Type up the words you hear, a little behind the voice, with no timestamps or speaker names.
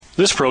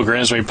This program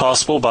is made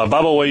possible by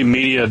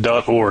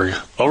BibleWayMedia.org,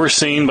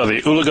 overseen by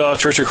the Oologah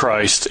Church of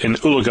Christ in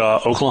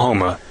Oologah,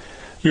 Oklahoma.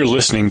 You're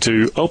listening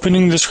to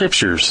Opening the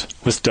Scriptures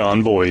with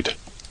Don Boyd.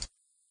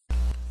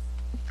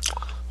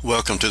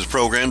 Welcome to the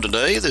program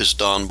today. This is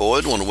Don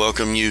Boyd. I want to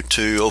welcome you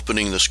to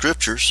Opening the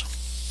Scriptures.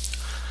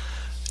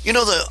 You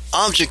know, the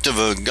object of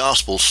a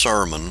gospel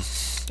sermon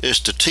is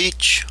to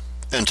teach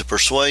and to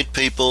persuade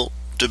people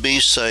to be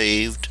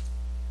saved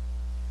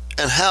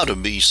and how to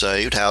be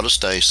saved, how to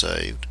stay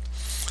saved.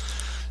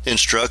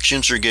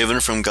 Instructions are given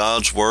from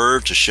God's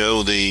Word to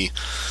show the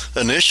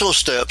initial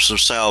steps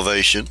of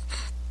salvation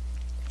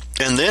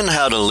and then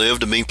how to live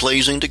to be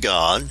pleasing to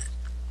God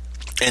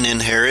and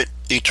inherit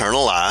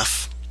eternal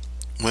life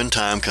when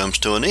time comes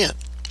to an end.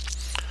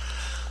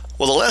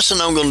 Well, the lesson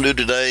I'm going to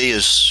do today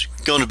is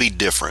going to be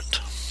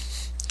different.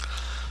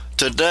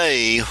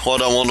 Today,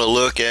 what I want to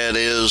look at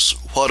is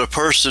what a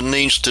person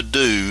needs to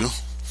do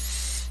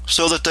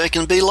so that they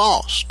can be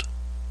lost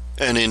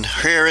and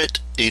inherit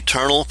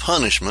eternal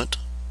punishment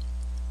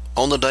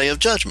on the day of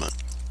judgment.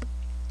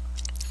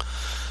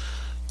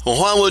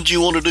 Well, why would you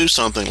want to do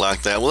something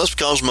like that? Well, that's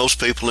because most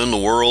people in the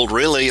world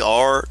really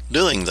are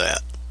doing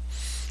that,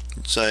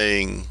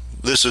 saying,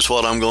 this is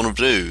what I'm going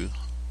to do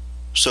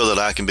so that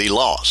I can be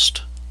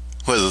lost,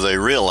 whether they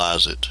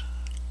realize it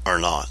or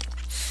not.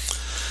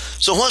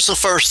 So what's the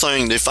first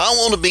thing? If I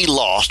want to be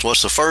lost,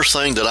 what's the first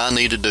thing that I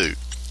need to do?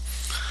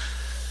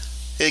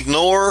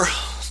 Ignore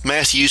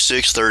Matthew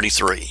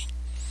 6:33.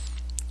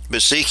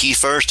 But seek ye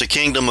first the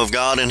kingdom of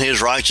God and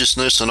His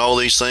righteousness, and all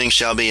these things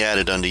shall be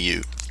added unto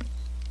you.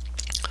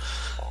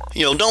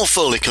 You know, don't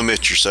fully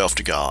commit yourself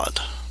to God.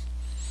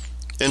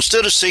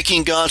 Instead of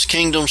seeking God's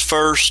kingdom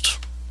first,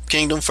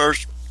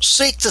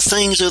 seek the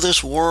things of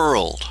this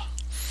world.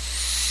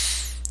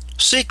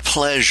 Seek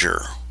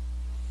pleasure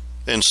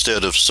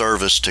instead of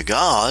service to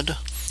God.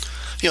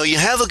 You know, you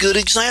have a good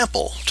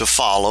example to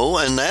follow,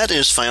 and that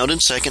is found in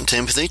 2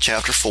 Timothy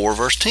chapter 4,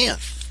 verse 10.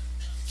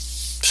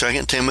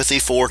 2 Timothy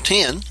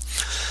 4:10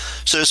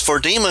 says, For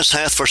Demas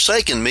hath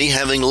forsaken me,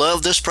 having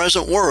loved this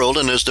present world,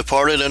 and is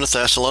departed unto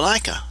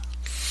Thessalonica.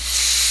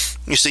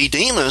 You see,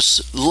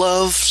 Demas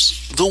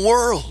loves the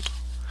world.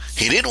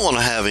 He didn't want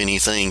to have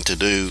anything to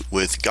do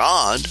with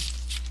God.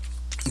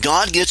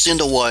 God gets in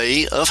the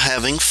way of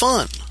having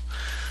fun.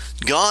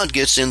 God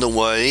gets in the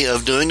way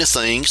of doing the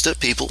things that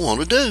people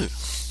want to do.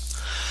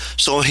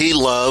 So he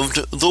loved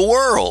the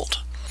world.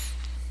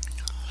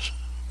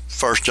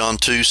 1 John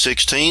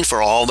 2:16,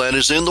 For all that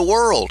is in the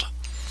world,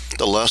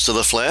 the lust of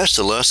the flesh,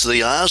 the lust of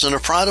the eyes, and the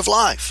pride of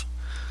life,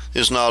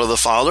 is not of the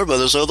Father, but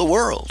is of the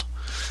world.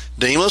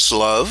 Demas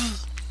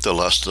loved the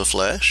lust of the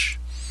flesh,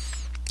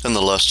 and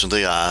the lust of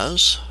the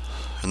eyes,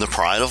 and the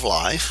pride of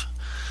life.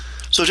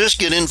 So just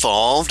get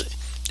involved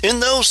in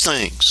those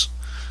things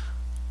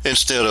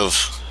instead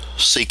of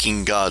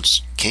seeking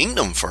God's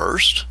kingdom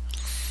first.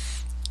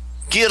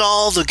 Get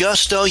all the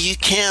gusto you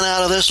can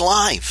out of this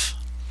life.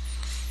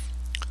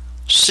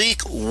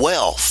 Seek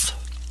wealth,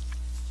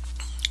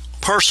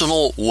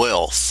 personal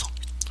wealth,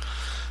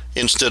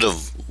 instead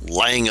of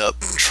laying up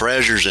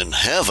treasures in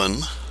heaven.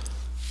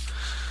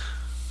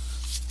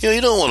 You know, you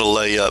don't want to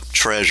lay up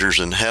treasures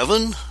in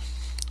heaven.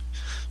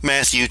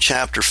 Matthew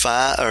chapter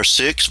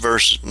 6,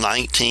 verse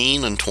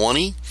 19 and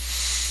 20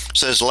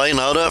 says, Lay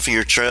not up for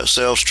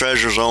yourselves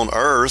treasures on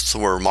earth,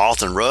 where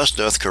moth and rust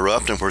doth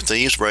corrupt, and where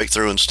thieves break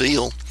through and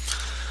steal.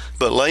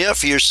 But lay up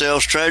for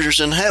yourselves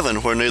treasures in heaven,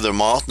 where neither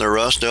moth nor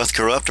rust doth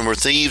corrupt, and where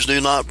thieves do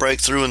not break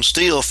through and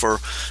steal. For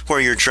where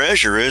your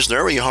treasure is,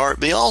 there will your heart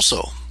be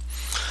also.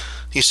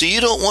 You see,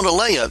 you don't want to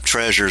lay up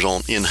treasures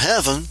in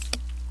heaven,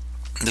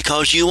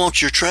 because you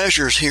want your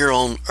treasures here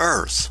on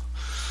earth.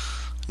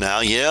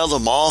 Now, yeah, the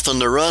moth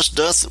and the rust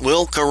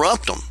will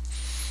corrupt them.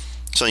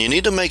 So you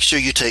need to make sure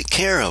you take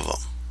care of them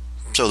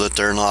so that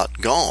they're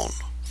not gone.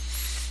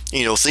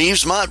 You know,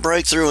 thieves might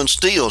break through and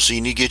steal, so you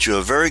need to get you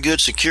a very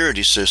good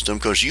security system,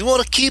 because you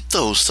want to keep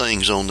those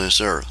things on this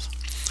earth.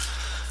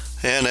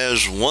 And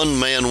as one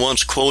man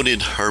once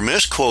quoted or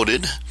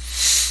misquoted,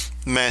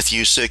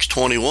 Matthew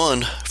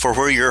 6:21, For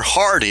where your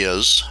heart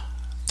is,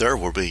 there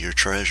will be your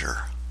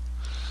treasure.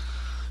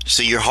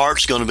 See, your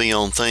heart's going to be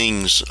on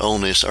things on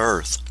this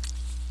earth.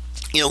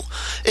 You know,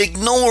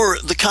 ignore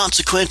the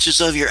consequences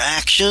of your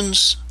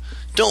actions.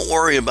 Don't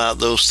worry about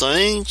those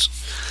things.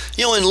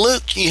 You know, in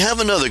Luke, you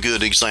have another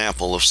good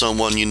example of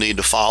someone you need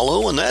to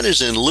follow, and that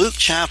is in Luke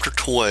chapter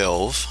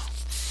 12,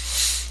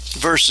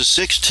 verses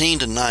 16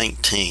 to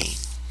 19.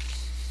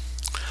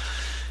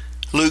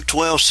 Luke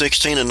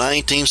 12:16 and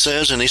 19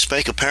 says, And he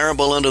spake a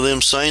parable unto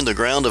them, saying, The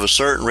ground of a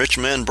certain rich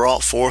man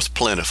brought forth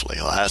plentifully.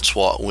 Well, that's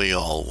what we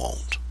all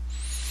want.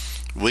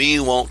 We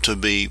want to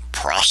be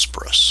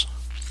prosperous.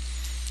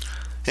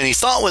 And he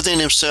thought within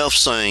himself,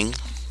 saying,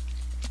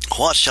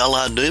 What shall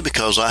I do,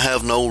 because I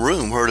have no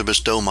room where to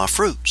bestow my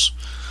fruits?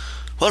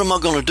 What am I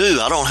going to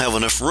do? I don't have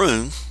enough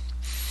room.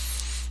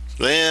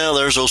 Well,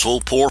 there's those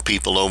old poor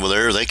people over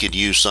there. They could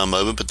use some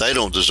of it, but they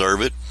don't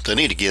deserve it. They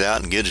need to get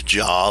out and get a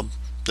job.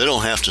 They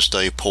don't have to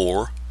stay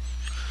poor.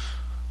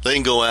 They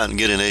can go out and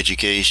get an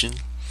education.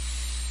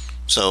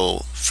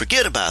 So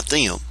forget about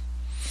them.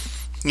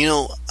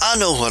 I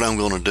know what I'm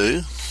going to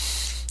do.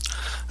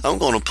 I'm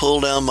going to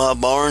pull down my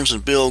barns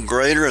and build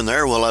greater, and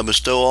there will I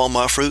bestow all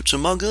my fruits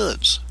and my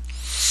goods.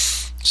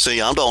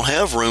 See, I don't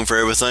have room for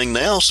everything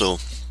now, so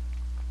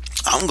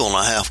I'm going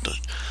to have to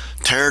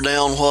tear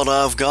down what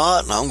I've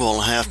got, and I'm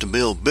going to have to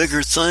build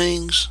bigger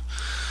things,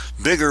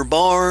 bigger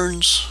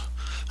barns.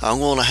 I'm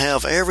going to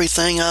have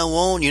everything I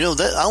want.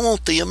 That I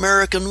want the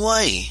American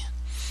way.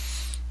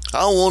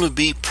 I want to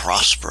be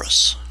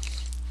prosperous.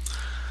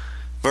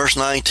 Verse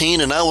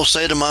 19, and I will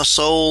say to my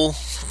soul,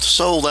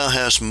 soul, thou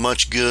hast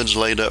much goods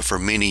laid up for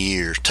many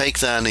years. Take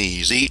thine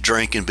ease, eat,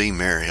 drink, and be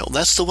merry. Oh,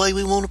 that's the way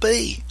we want to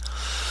be.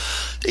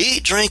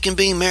 Eat, drink, and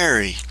be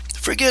merry.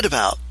 Forget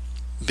about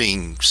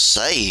being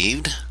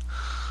saved.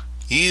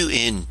 You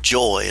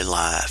enjoy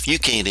life. You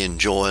can't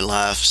enjoy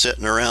life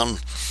sitting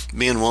around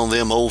being one of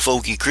them old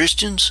folky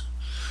Christians.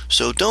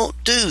 So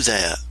don't do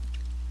that.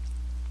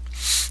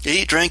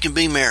 Eat, drink, and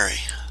be merry.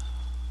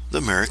 The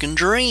American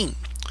dream.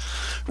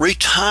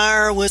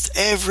 Retire with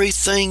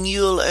everything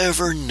you'll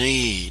ever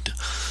need.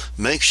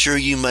 Make sure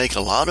you make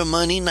a lot of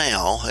money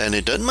now, and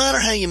it doesn't matter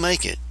how you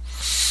make it.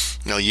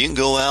 You can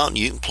go out and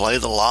you can play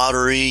the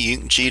lottery, you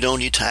can cheat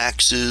on your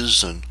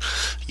taxes, and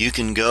you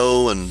can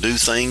go and do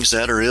things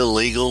that are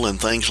illegal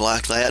and things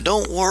like that.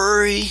 Don't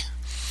worry.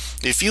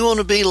 If you want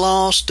to be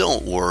lost,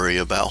 don't worry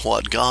about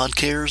what God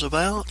cares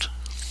about.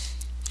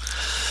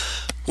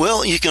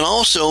 Well, you can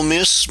also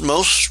miss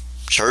most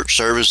church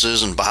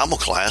services and Bible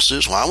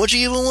classes. Why would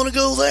you even want to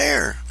go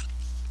there?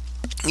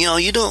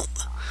 You don't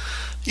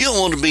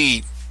want to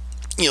be,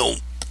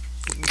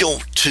 go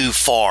too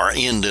far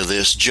into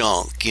this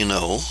junk.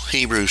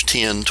 Hebrews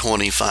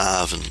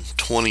 10:25 and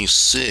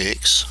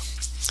 26.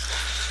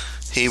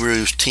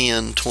 Hebrews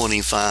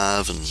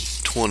 10:25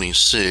 and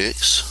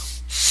 26.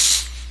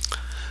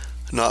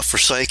 Not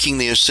forsaking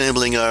the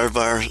assembling of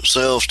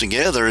ourselves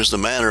together as the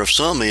manner of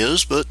some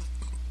is, but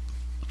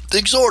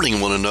exhorting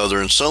one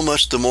another, and so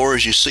much the more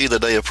as you see the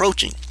day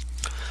approaching.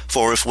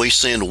 For if we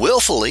sin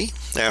willfully,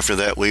 after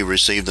that we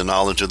receive the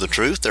knowledge of the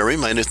truth, there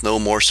remaineth no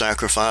more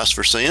sacrifice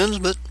for sins,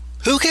 but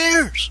who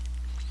cares?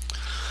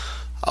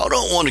 I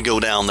don't want to go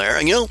down there.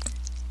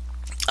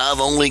 I've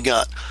only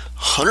got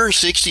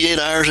 168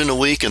 hours in a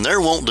week, and they're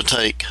wanting to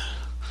take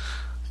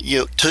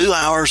 2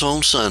 hours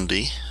on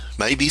Sunday,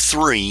 maybe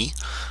 3,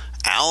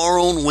 hour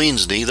on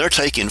Wednesday. They're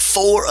taking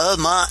 4 of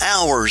my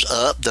hours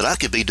up that I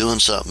could be doing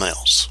something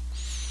else.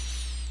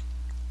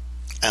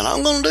 And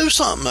I'm going to do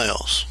something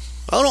else.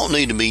 I don't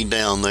need to be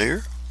down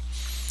there.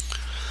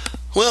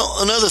 Well,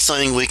 another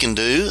thing we can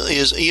do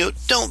is,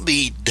 don't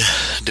be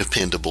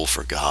dependable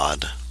for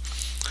God.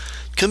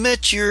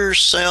 Commit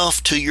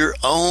yourself to your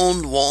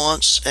own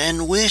wants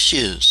and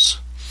wishes.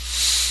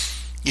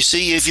 You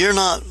see, if you're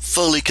not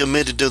fully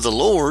committed to the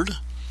Lord,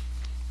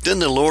 then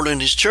the Lord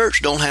and His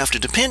church don't have to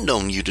depend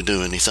on you to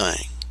do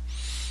anything.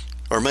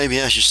 Or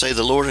maybe I should say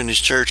the Lord and His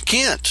church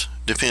can't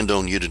depend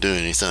on you to do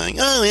anything.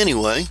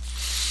 Anyway,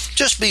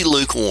 just be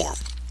lukewarm.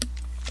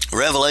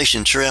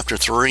 Revelation chapter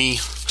 3,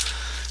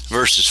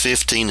 verses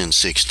 15 and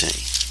 16.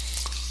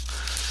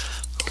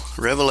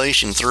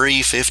 Revelation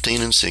 3,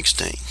 15 and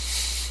 16.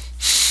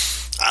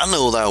 I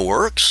know thy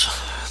works,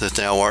 that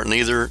thou art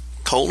neither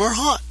cold nor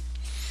hot.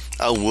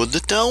 I would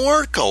that thou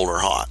wert cold or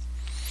hot.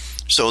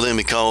 So then,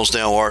 because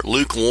thou art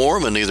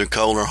lukewarm and neither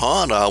cold nor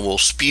hot, I will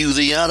spew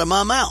thee out of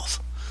my mouth.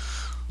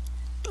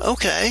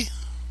 Okay,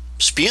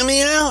 spew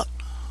me out.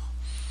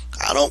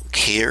 I don't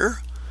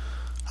care.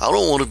 I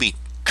don't want to be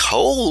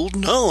cold.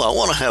 No, I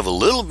want to have a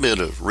little bit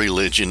of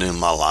religion in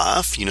my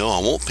life. I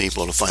want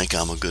people to think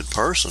I'm a good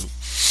person.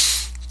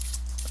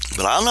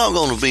 But I'm not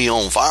going to be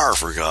on fire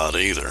for God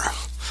either.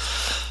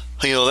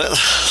 That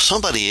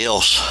somebody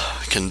else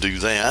can do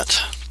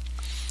that.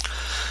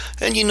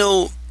 And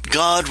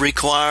God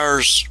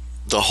requires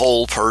the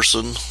whole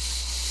person.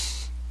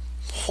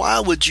 Why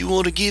would you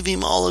want to give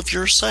Him all of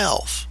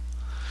yourself?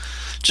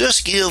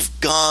 Just give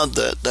God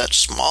that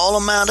small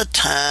amount of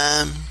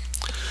time,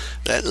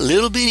 that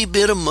little bitty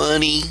bit of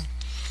money,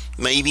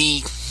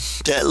 maybe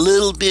that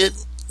little bit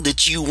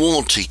that you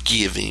want to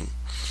give Him.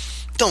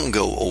 Don't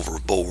go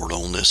overboard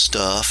on this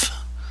stuff.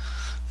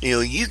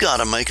 You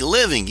got to make a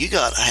living. You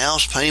got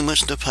house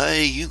payments to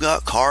pay. You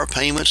got car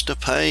payments to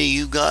pay.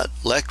 You got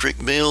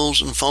electric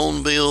bills and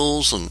phone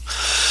bills and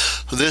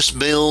this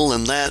bill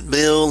and that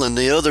bill and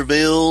the other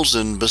bills.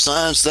 And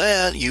besides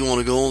that, you want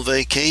to go on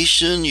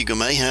vacation. You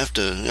may have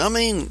to,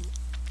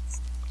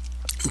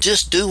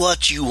 just do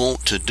what you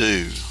want to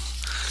do.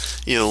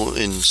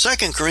 In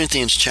 2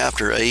 Corinthians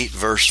chapter 8,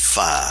 verse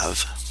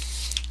 5.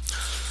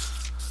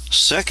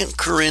 2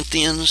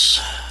 Corinthians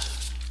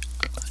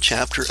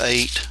chapter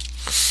 8,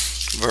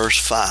 verse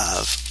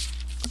 5.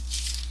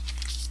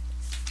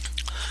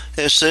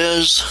 It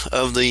says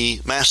of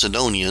the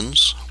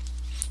Macedonians,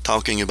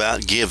 talking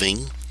about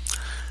giving,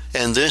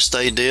 and this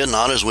they did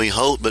not as we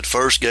hoped, but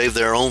first gave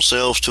their own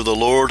selves to the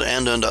Lord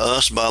and unto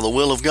us by the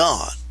will of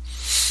God.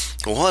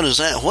 Well, what is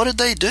that? What did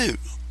they do?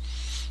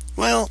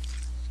 Well,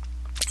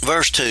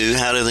 Verse 2,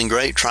 how doth in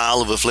great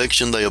trial of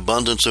affliction the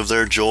abundance of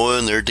their joy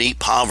and their deep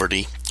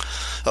poverty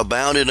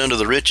abounded unto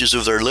the riches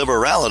of their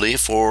liberality,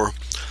 for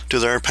to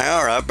their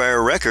power I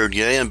bear record,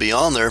 yea, and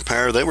beyond their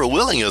power they were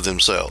willing of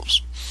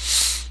themselves.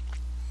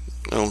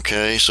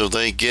 Okay, so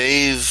they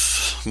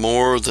gave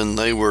more than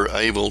they were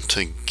able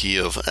to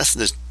give. That's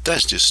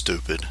just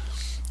stupid.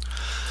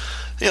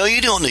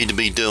 You don't need to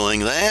be doing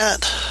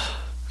that.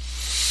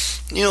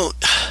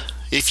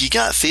 If you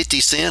got 50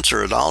 cents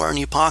or $1 in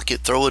your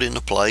pocket, throw it in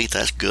the plate.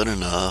 That's good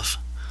enough.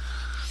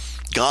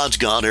 God's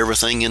got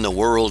everything in the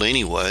world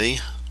anyway.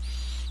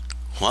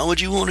 Why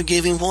would you want to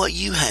give him what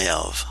you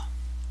have?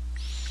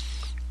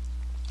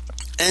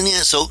 And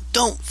so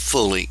don't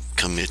fully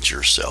commit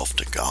yourself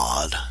to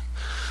God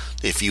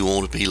if you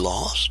want to be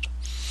lost.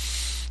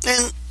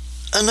 And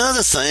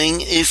another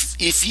thing,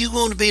 if you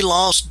want to be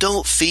lost,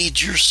 don't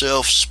feed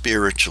yourself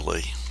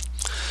spiritually.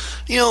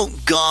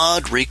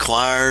 God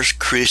requires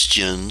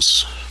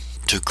Christians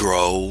to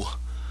grow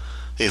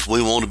if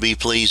we want to be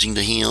pleasing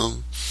to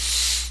him.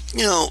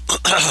 You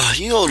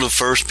go to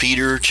 1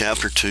 Peter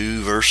chapter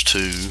 2, verse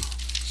 2.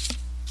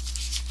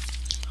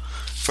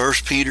 1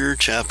 Peter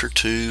chapter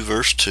 2,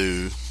 verse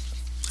 2.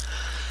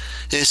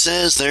 It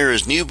says, there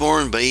as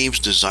newborn babes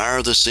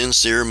desire the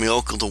sincere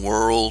milk of the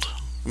word,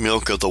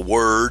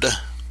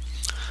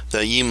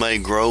 that ye may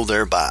grow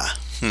thereby.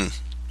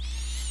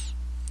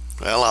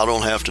 Well, I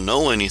don't have to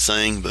know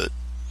anything, but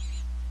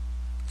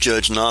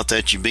judge not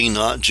that you be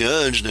not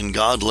judged, and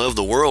God loved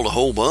the world a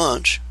whole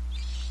bunch.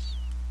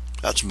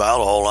 That's about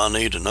all I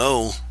need to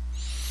know.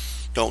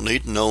 Don't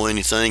need to know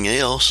anything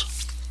else.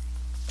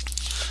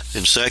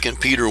 In 2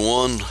 Peter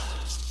 1,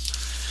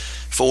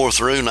 4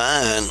 through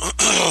 9,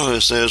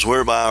 it says,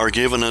 whereby are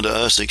given unto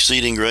us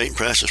exceeding great and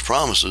precious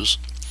promises,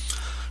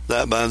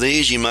 that by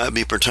these ye might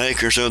be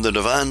partakers of the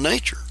divine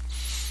nature,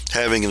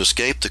 having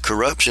escaped the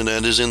corruption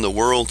that is in the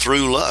world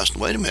through lust.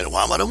 Wait a minute,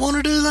 why would I want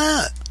to do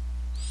that?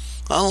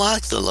 I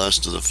like the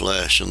lust of the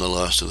flesh and the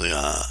lust of the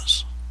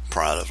eyes,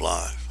 pride of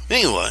life.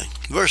 Anyway,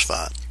 verse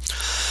 5.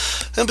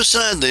 And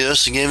beside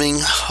this, giving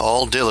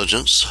all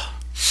diligence,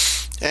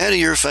 add to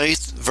your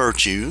faith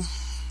virtue,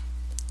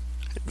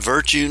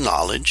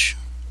 knowledge,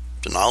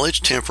 to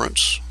knowledge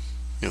temperance,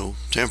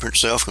 temperance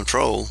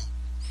self-control.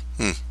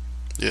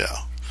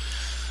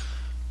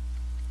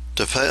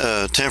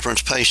 To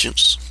temperance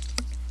patience,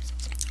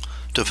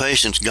 to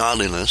patience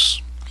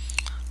godliness,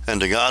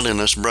 and to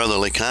godliness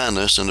brotherly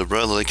kindness, and to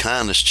brotherly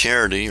kindness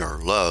charity or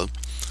love.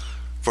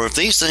 For if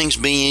these things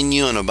be in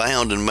you and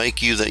abound, and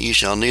make you that you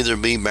shall neither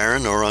be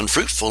barren nor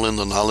unfruitful in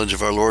the knowledge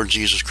of our Lord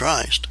Jesus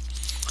Christ.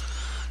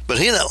 But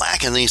he that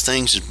lacketh these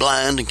things is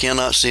blind, and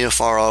cannot see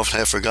afar off, and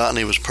hath forgotten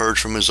he was purged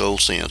from his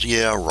old sins.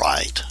 Yeah,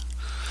 right.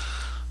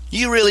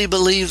 You really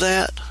believe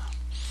that?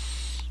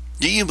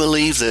 Do you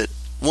believe that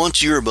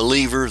once you're a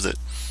believer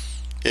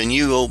and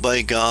you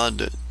obey God,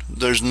 that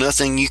there's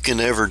nothing you can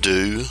ever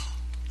do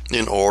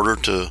in order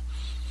to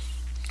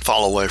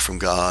fall away from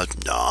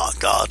God? No,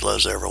 God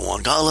loves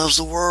everyone. God loves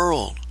the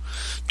world.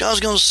 God's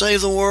going to save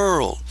the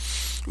world.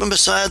 But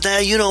beside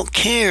that, you don't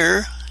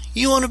care.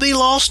 You want to be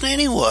lost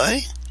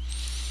anyway.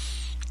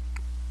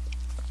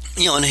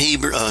 In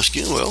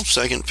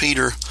 2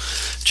 Peter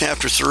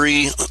chapter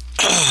 3,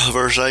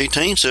 verse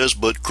 18 says,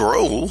 but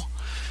grow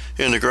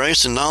in the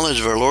grace and knowledge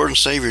of our Lord and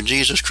Savior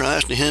Jesus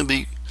Christ, to him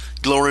be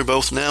glory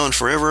both now and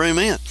forever.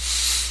 Amen.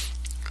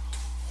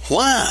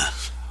 Why?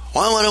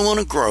 Why would I want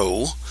to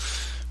grow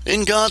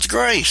in God's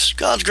grace?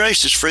 God's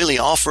grace is freely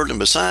offered, and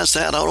besides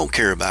that, I don't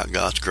care about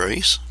God's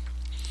grace.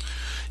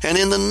 And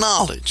in the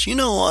knowledge, you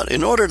know what?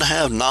 In order to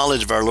have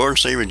knowledge of our Lord and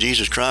Savior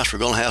Jesus Christ, we're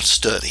going to have to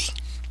study.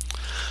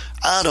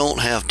 I don't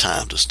have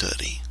time to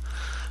study.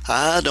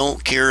 I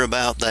don't care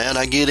about that.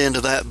 I get into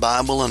that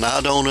Bible and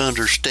I don't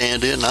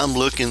understand it, and I'm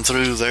looking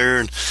through there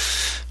and,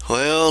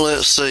 well,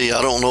 let's see,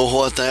 I don't know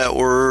what that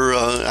word,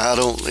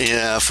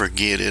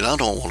 forget it. I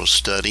don't want to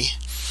study.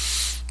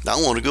 I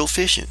want to go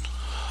fishing.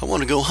 I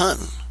want to go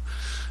hunting.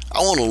 I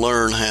want to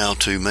learn how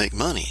to make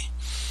money.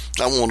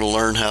 I want to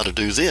learn how to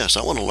do this.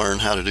 I want to learn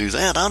how to do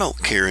that. I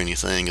don't care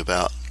anything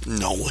about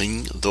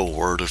knowing the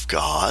Word of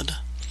God.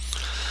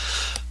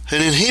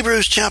 And in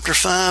Hebrews chapter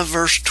 5,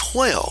 verse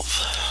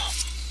 12,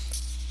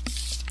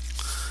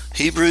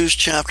 Hebrews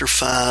chapter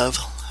 5,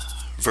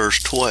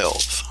 verse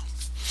 12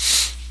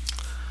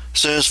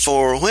 says,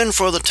 for when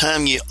for the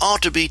time ye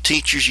ought to be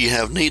teachers, ye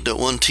have need that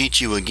one teach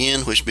you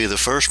again, which be the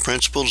first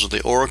principles of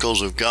the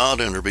oracles of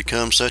God, and are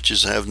become such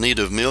as have need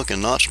of milk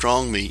and not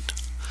strong meat.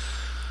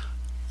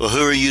 Well,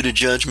 who are you to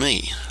judge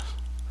me?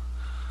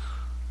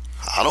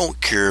 I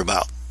don't care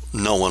about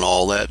knowing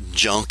all that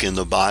junk in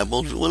the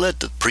Bible. We'll let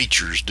the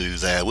preachers do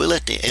that. We'll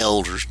let the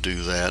elders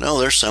do that. Oh,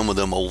 there's some of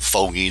them old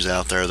fogies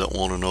out there that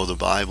want to know the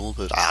Bible,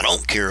 but I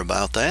don't care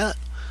about that.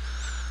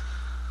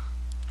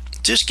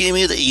 Just give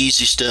me the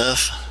easy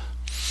stuff,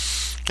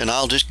 and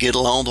I'll just get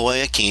along the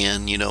way I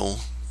can.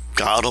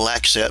 God will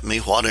accept me,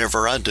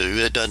 whatever I do.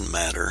 It doesn't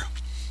matter.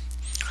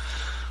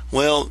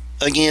 Well,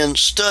 again,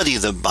 study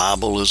the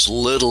Bible as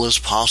little as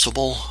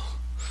possible.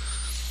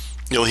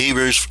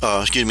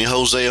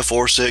 Hosea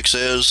 4:6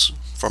 says,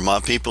 for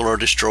my people are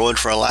destroyed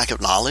for a lack of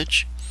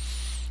knowledge.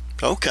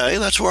 Okay,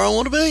 that's where I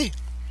want to be.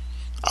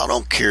 I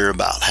don't care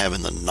about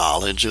having the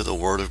knowledge of the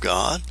Word of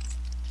God.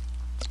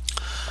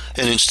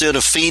 And instead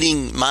of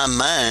feeding my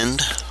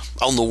mind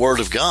on the Word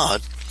of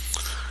God,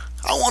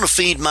 I want to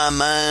feed my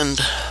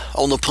mind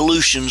on the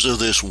pollutions of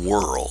this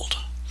world.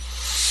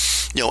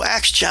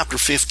 Acts chapter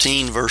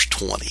 15, verse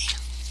 20.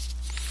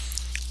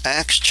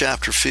 Acts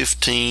chapter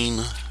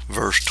 15,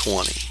 verse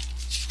 20.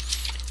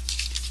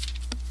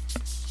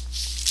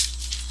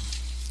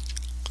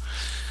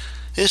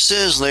 It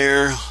says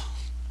there,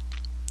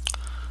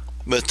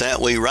 but that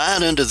we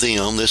write unto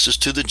them, this is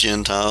to the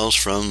Gentiles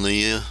from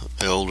the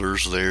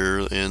elders there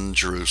in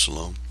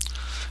Jerusalem,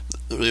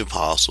 the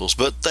apostles,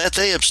 but that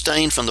they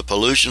abstain from the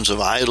pollutions of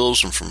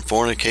idols and from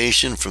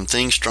fornication, from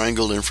things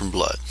strangled and from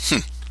blood.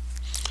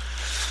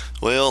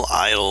 Well,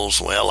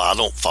 idols, I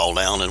don't fall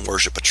down and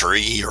worship a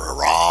tree or a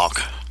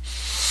rock.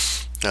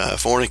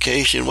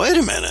 Fornication, wait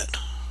a minute.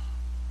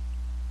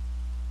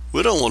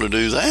 We don't want to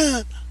do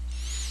that.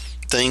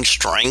 Things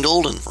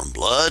strangled and from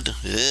blood,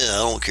 I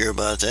don't care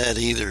about that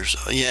either.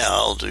 So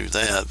I'll do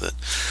that. But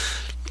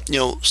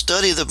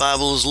study the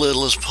Bible as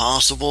little as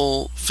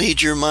possible.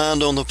 Feed your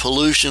mind on the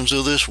pollutions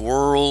of this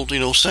world.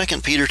 2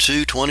 Peter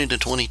 2, 20 to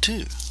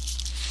 22.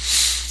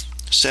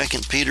 2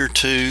 Peter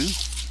 2,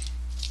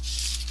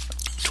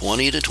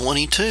 20 to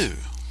 22.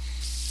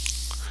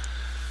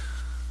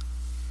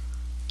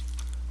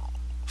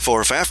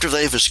 For if after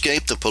they've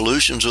escaped the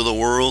pollutions of the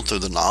world through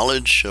the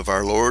knowledge of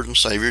our Lord and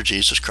Savior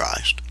Jesus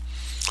Christ,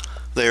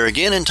 they are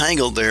again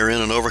entangled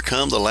therein and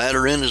overcome, the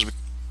latter end is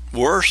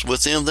worse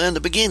with them than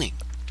the beginning.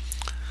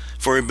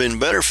 For it had been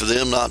better for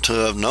them not to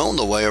have known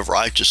the way of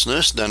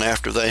righteousness than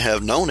after they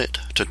have known it,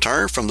 to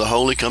turn from the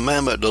holy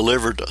commandment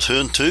delivered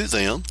unto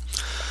them.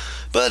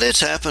 But it's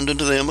happened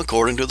unto them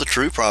according to the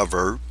true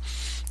proverb,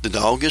 the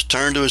dog is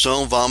turned to his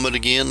own vomit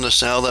again, the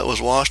sow that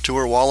was washed to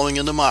her wallowing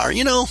in the mire.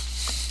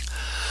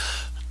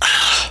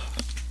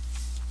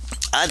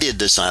 I did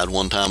decide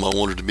one time I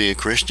wanted to be a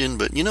Christian,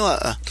 but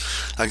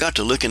I got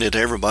to looking at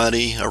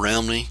everybody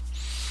around me,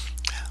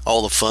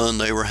 all the fun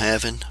they were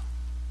having,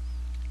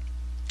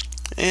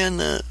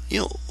 and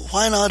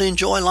why not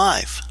enjoy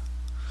life?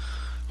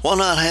 Why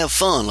not have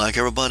fun like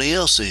everybody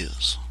else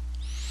is?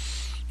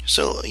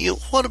 So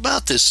what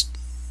about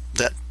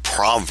that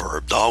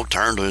proverb, dog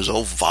turned to his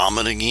old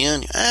vomit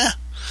again?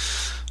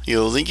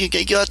 Then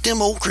you got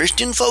them old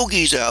Christian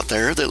fogies out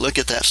there that look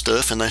at that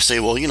stuff and they say,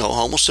 well,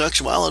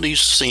 homosexuality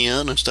is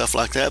sin and stuff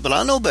like that, but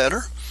I know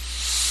better.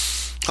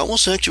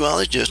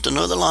 Homosexuality is just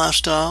another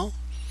lifestyle.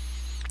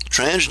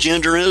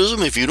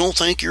 Transgenderism, if you don't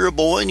think you're a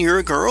boy and you're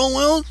a girl,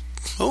 well,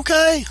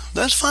 okay,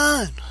 that's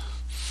fine.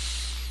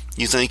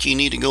 You think you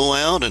need to go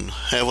out and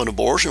have an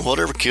abortion,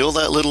 whatever, kill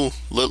that little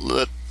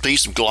that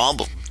piece of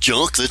glob of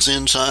junk that's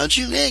inside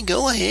you,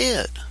 go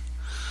ahead.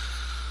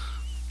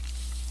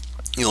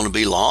 You want to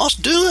be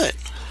lost? Do it.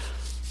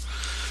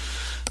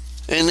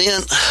 And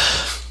then,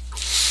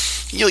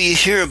 you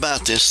hear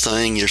about this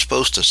thing, you're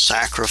supposed to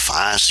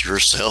sacrifice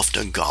yourself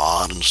to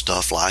God and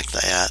stuff like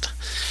that.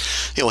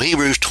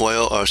 Romans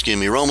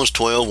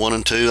 12, 1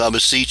 and 2, I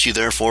beseech you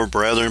therefore,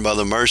 brethren, by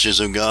the mercies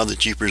of God,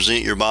 that you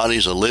present your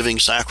bodies a living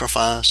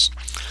sacrifice,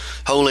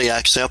 wholly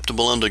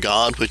acceptable unto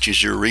God, which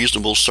is your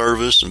reasonable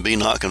service, and be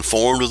not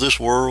conformed to this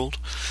world,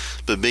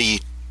 but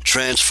be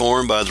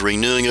transformed by the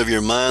renewing of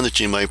your mind, that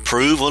you may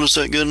prove what is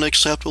that good and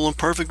acceptable and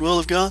perfect will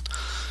of God.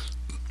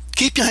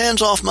 Keep your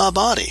hands off my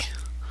body.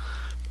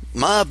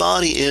 My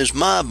body is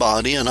my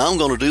body, and I'm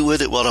going to do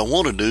with it what I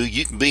want to do.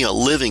 You can be a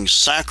living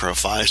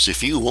sacrifice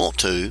if you want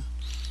to.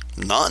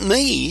 Not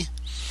me.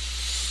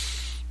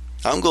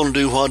 I'm going to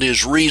do what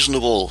is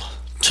reasonable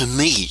to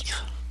me,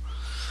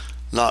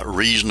 not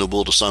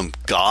reasonable to some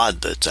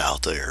God that's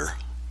out there.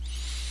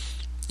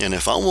 And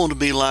if I want to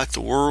be like the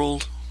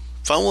world,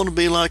 if I want to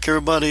be like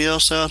everybody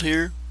else out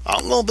here,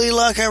 I'm going to be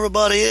like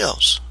everybody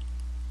else.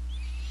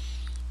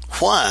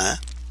 Why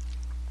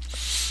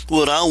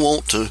would I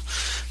want to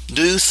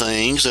do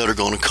things that are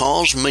going to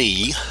cause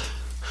me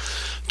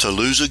to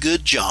lose a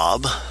good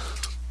job?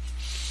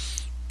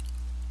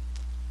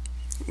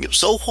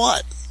 So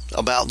what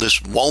about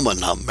this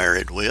woman I'm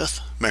married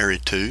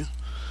to?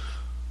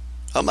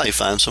 I may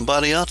find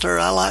somebody out there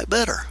I like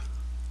better.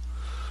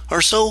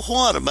 Or so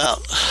what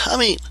about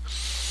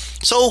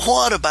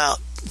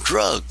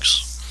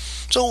drugs?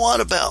 So what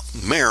about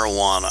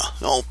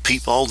marijuana?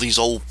 All these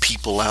old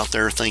people out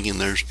there thinking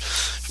there's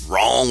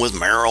wrong with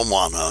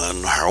marijuana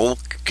and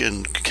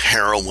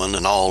heroin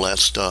and all that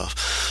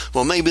stuff.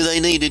 Well, maybe they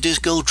need to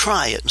just go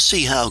try it and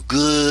see how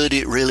good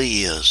it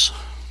really is.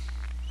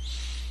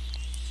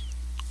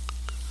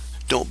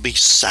 Don't be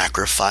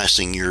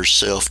sacrificing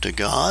yourself to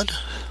God.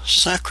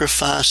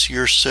 Sacrifice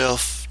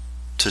yourself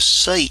to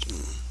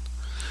Satan.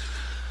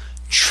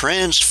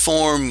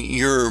 Transform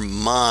your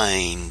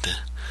mind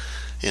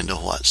into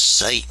what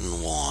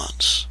Satan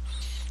wants,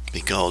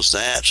 because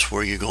that's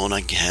where you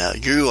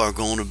are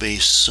going to be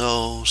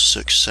so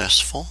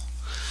successful.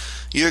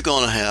 You're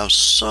going to have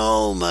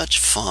so much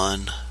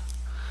fun.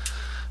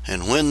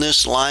 And when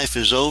this life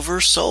is over,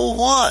 so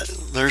what?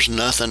 There's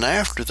nothing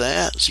after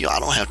that. See, I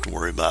don't have to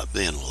worry about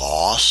being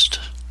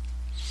lost.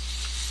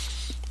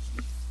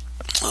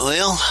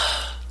 Well,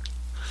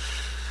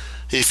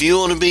 if you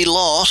want to be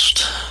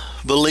lost,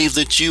 believe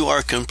that you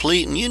are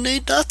complete and you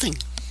need nothing.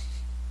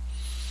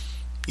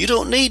 You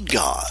don't need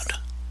God.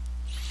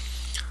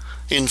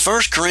 In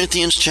 1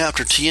 Corinthians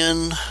chapter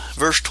 10,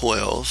 verse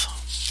 12,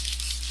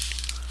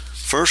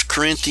 1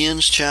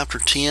 Corinthians chapter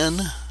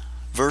 10,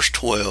 verse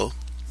 12,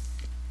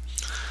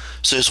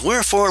 says,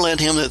 Wherefore let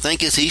him that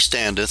thinketh he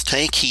standeth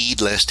take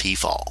heed lest he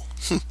fall.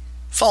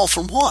 Fall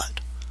from what?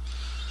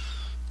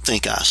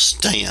 Think I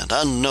stand.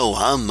 I know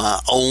I'm my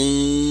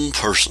own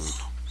person.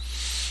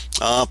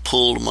 I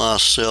pulled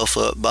myself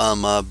up by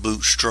my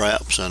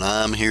bootstraps, and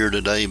I'm here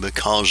today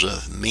because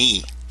of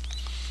me,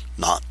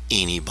 not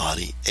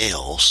anybody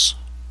else.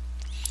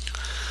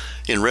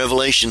 In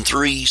Revelation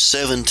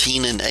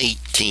 3:17 and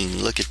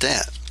 18, look at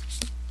that.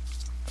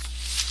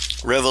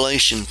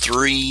 Revelation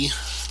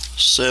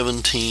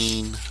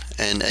 3:17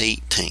 and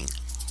 18.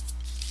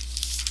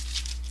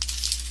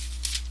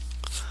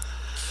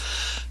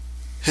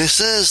 It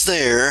says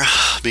there,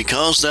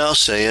 Because thou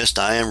sayest,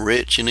 I am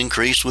rich and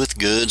increased with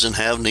goods, and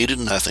have needed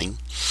nothing,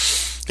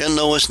 and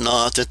knowest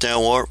not that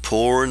thou art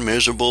poor and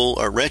miserable,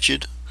 or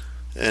wretched,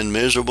 and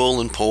miserable,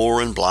 and poor,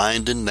 and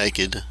blind, and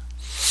naked.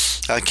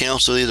 I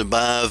counsel thee to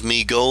buy of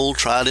me gold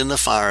tried in the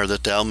fire,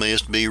 that thou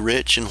mayest be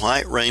rich, and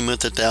white raiment,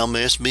 that thou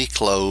mayest be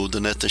clothed,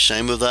 and that the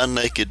shame of thy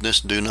nakedness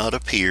do not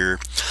appear,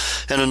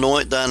 and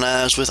anoint thine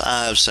eyes with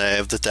eye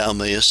salve, that thou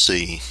mayest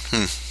see.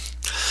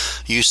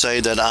 You say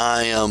that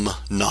I am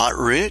not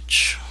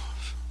rich,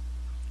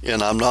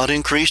 and I'm not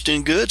increased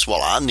in goods?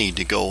 Well, I need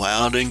to go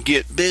out and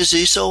get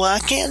busy so I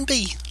can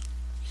be.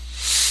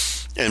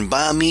 And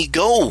buy me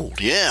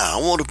gold. Yeah,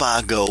 I want to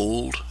buy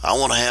gold. I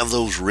want to have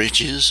those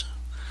riches.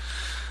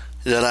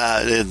 That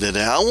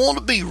I want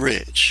to be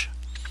rich.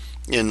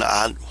 And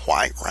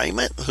white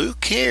raiment, who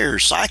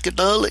cares?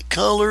 Psychedelic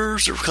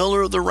colors, the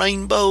color of the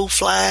rainbow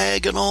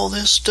flag and all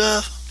this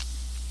stuff.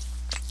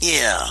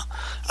 Yeah,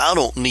 I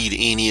don't need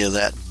any of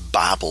that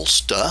Bible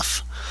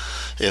stuff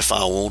if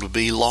I want to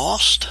be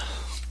lost.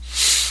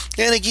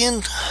 And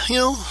again,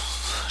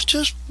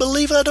 just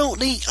believe I don't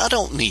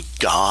need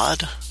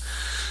God.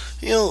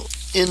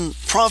 In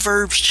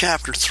Proverbs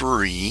chapter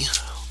 3,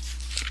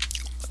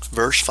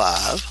 verse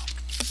 5,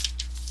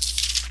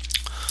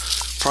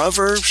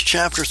 Proverbs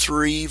chapter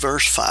 3,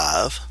 verse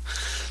 5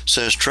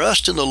 says,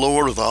 Trust in the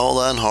Lord with all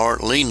thine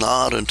heart, lean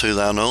not unto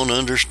thine own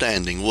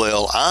understanding.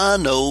 Well, I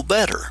know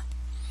better.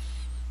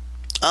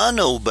 I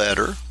know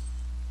better.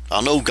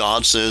 I know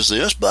God says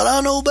this, but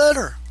I know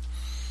better.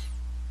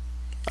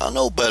 I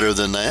know better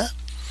than that.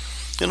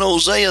 In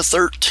Hosea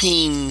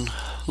 13,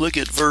 look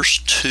at verse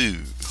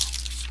 2.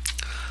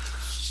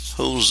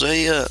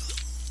 Hosea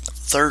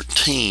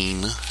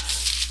 13,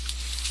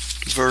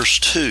 verse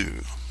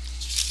 2.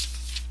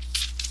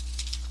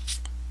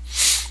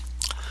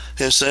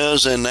 It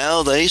says, And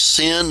now they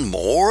sin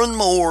more and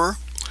more,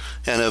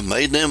 and have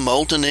made them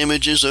molten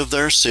images of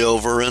their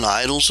silver, and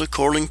idols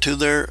according to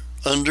their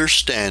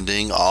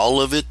understanding,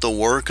 all of it the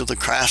work of the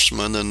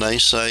craftsman. And they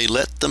say,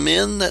 Let the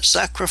men that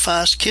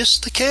sacrifice kiss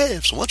the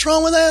calves. What's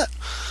wrong with that?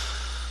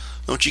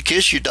 Don't you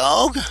kiss your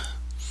dog?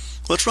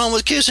 What's wrong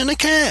with kissing a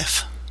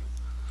calf?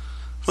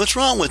 What's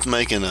wrong with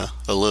making a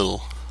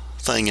little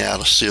thing out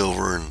of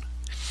silver and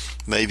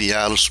maybe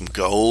out of some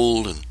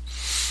gold, and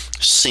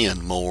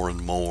sin more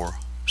and more?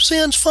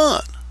 Sin's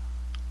fun.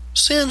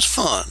 Sin's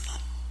fun.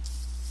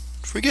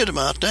 Forget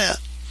about that.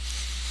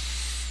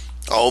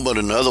 Oh, but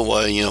another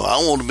way,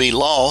 I want to be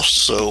lost,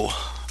 so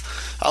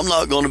I'm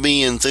not going to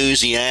be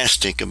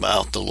enthusiastic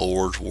about the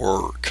Lord's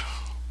work.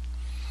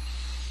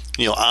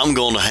 I'm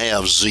going to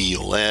have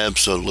zeal,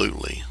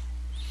 absolutely.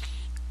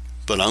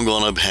 But I'm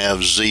going to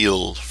have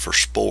zeal for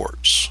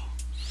sports.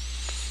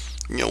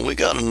 We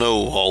got to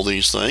know all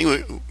these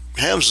things.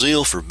 Have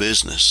zeal for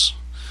business.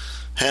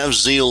 Have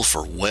zeal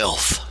for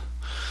wealth.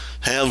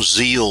 Have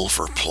zeal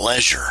for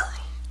pleasure.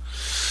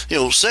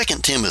 2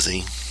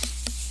 Timothy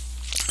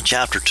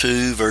chapter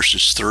 2,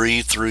 verses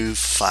 3 through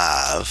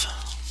 5.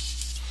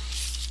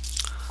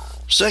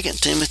 2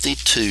 Timothy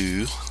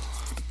 2,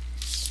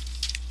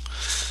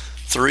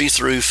 3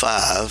 through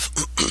 5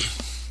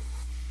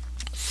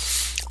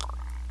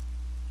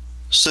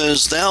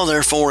 says, Thou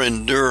therefore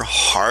endure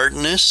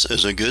hardness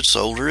as a good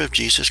soldier of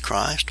Jesus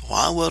Christ.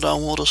 Why would I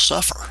want to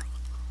suffer?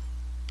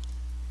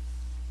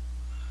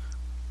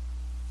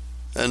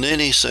 And then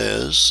he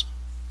says,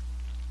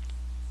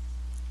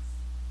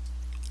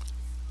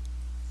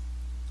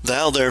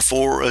 Thou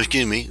therefore,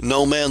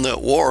 no man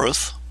that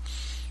warreth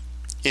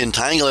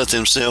entangleth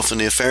himself in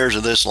the affairs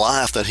of this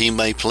life, that he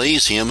may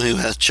please him who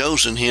hath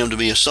chosen him to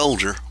be a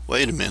soldier.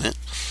 Wait a minute.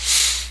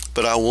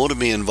 But I want to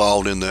be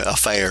involved in the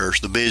affairs,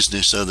 the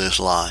business of this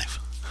life.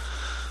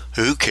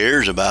 Who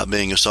cares about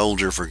being a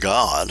soldier for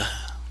God?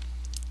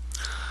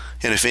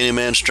 And if any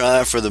man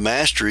strive for the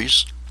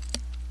masteries,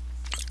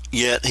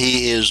 yet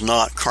he is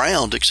not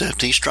crowned,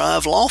 except he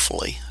strive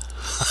lawfully.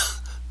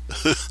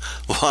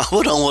 Why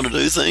would I want to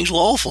do things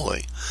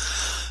lawfully?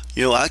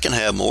 I can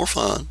have more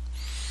fun.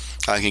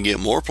 I can get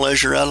more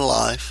pleasure out of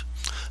life.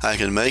 I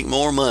can make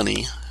more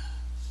money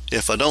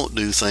if I don't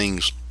do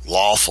things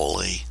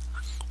lawfully.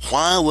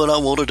 Why would I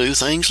want to do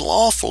things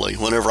lawfully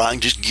whenever I can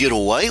just get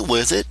away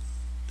with it?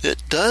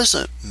 It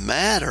doesn't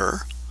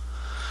matter.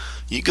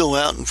 You go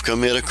out and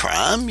commit a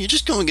crime, you're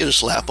just going to get a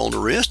slap on the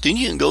wrist, and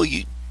you can go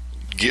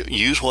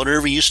use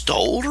whatever you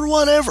stole or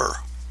whatever.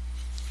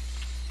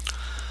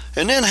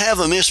 And then have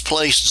a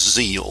misplaced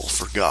zeal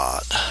for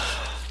God.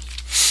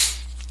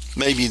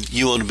 Maybe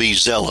you want to be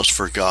zealous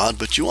for God,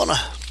 but you want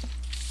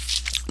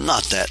to,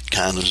 not that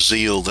kind of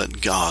zeal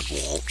that God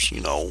wants.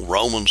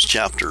 Romans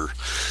chapter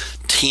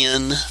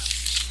 10,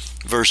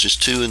 verses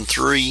 2 and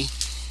 3.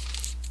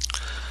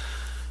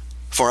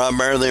 For I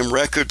bear them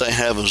record they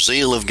have a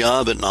zeal of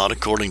God, but not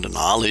according to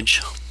knowledge.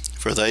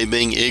 For they,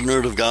 being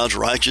ignorant of God's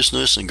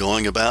righteousness and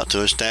going about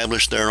to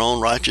establish their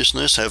own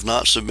righteousness, have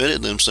not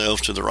submitted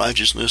themselves to the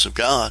righteousness of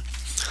God.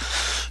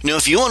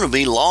 If you want to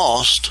be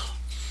lost,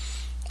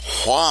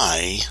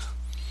 why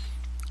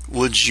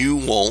would you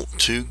want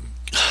to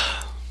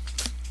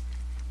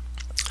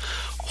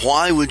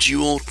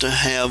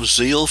have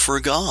zeal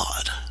for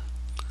God?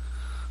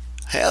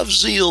 Have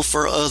zeal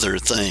for other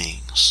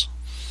things.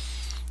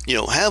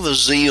 Have a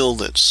zeal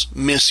that's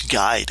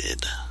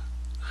misguided.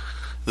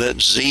 That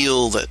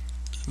zeal that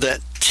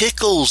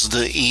tickles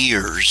the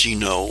ears,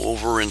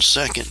 over in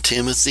 2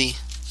 Timothy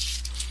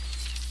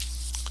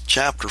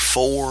chapter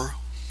 4.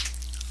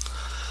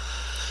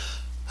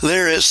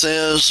 There it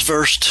says,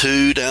 verse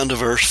 2 down to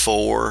verse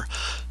 4,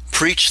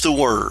 preach the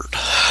word.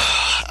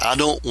 I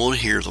don't want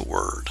to hear the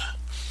word.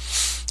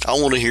 I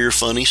want to hear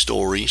funny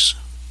stories.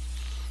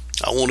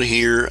 I want to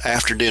hear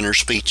after dinner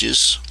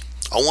speeches.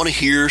 I want to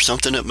hear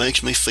something that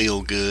makes me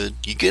feel good.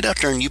 You get out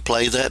there and you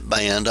play that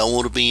band. I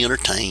want to be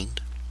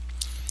entertained.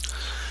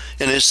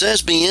 And it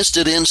says be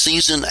instant in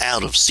season,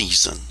 out of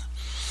season.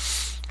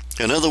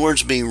 In other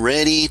words, be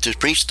ready to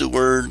preach the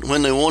word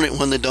when they want it,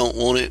 when they don't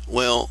want it.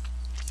 Well,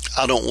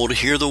 I don't want to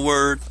hear the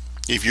word.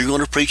 If you're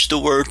going to preach the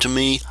word to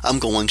me, I'm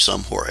going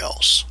somewhere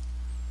else.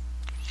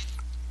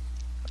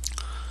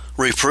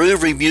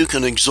 Reprove, rebuke,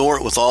 and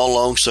exhort with all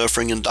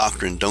long-suffering and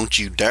doctrine. Don't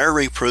you dare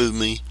reprove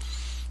me.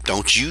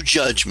 Don't you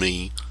judge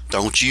me.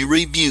 Don't you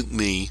rebuke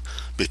me.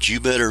 But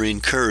you better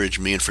encourage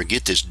me and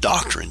forget this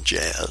doctrine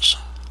jazz.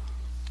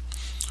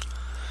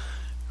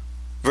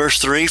 Verse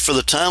 3, for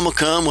the time will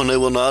come when they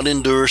will not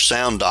endure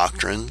sound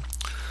doctrine,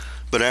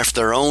 but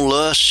after their own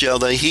lust shall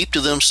they heap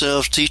to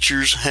themselves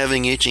teachers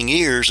having itching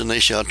ears, and they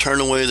shall turn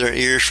away their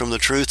ears from the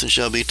truth and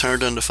shall be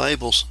turned unto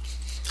fables.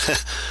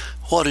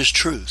 What is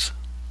truth?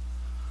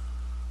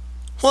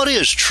 What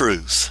is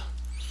truth?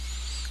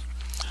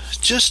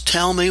 Just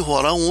tell me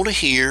what I want to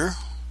hear.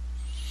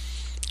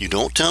 You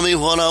don't tell me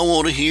what I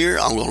want to hear,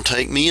 I'm going to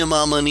take me and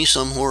my money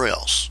somewhere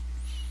else.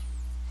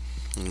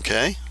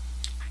 Okay?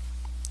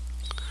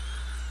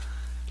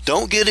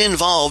 Don't get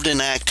involved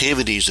in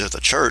activities of the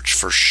church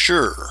for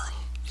sure.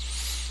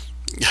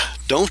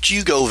 Don't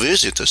you go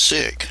visit the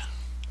sick.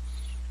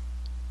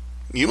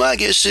 You might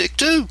get sick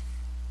too.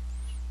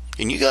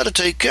 And you got to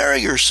take care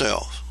of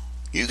yourself.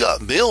 You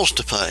got bills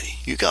to pay.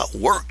 You got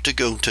work to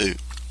go to.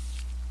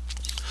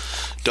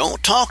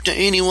 Don't talk to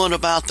anyone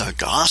about the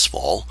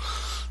gospel.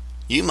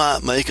 You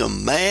might make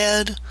them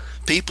mad.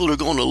 People are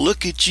going to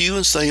look at you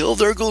and say, oh,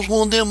 there goes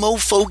one of them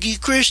old fogey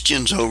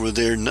Christians over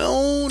there.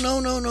 No.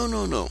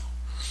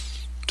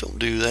 Don't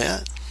do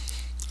that.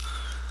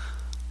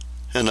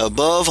 And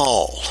above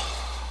all,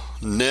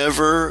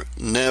 never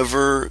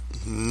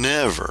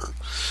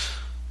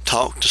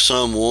talk to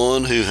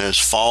someone who has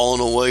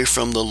fallen away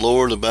from the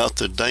Lord about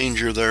the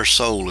danger their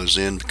soul is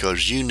in,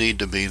 because you need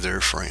to be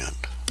their friend.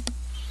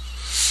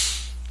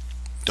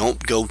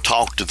 Don't go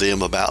talk to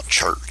them about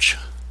church.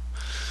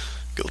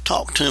 Go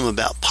talk to them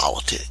about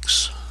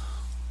politics.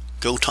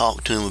 Go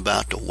talk to them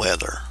about the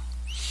weather.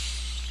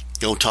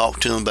 Go talk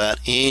to them about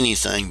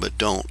anything, but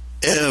don't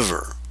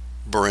ever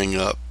bring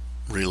up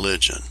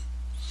religion.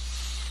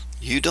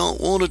 You don't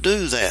want to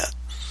do that.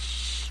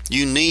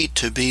 You need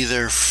to be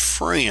their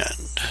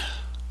friend.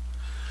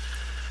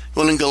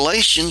 Well, in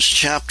Galatians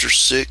chapter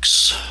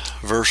 6,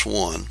 verse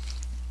 1,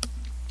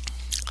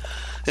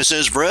 it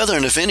says,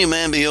 brethren, if any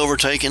man be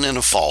overtaken in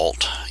a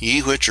fault,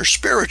 ye which are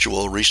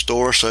spiritual,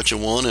 restore such a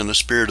one in a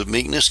spirit of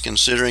meekness,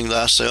 considering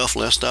thyself,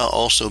 lest thou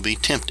also be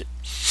tempted.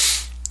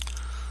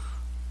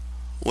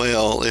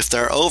 Well, if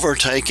they're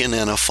overtaken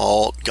in a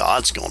fault,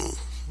 God's going to,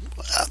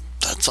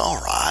 that's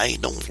all right.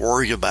 Don't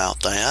worry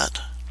about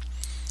that.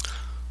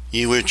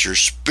 You which are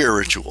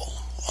spiritual.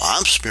 Well,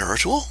 I'm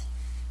spiritual.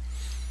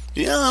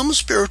 Yeah, I'm a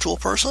spiritual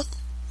person.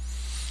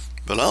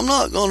 But I'm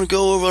not going to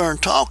go over there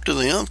and talk to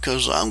them,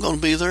 because I'm going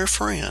to be their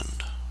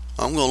friend.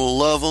 I'm going to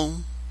love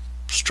them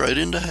straight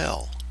into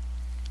hell.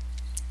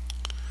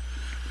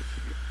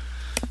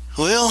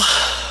 Well,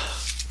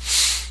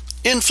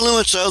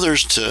 influence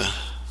others to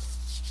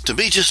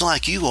be just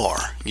like you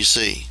are, you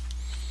see.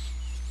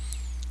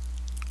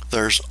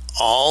 There's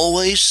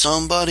always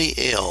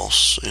somebody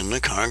else in the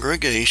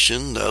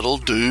congregation that'll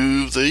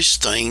do these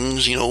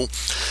things.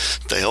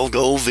 They'll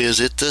go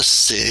visit the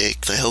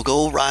sick, they'll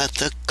go write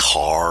the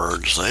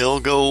cards, they'll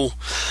go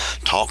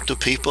talk to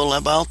people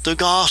about the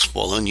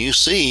gospel, and you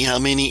see how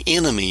many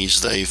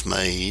enemies they've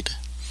made.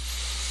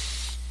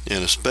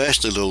 And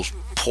especially those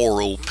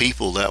poor old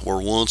people that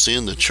were once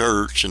in the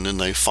church and then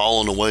they've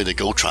fallen away to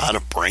go try to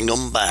bring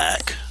them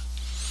back.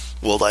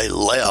 Well, they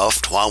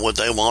left. Why would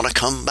they want to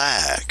come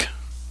back?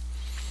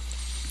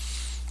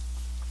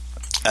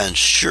 And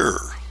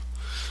sure,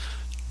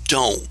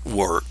 don't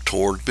work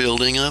toward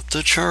building up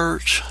the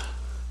church.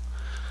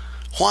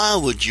 Why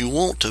would you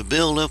want to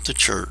build up the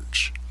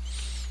church?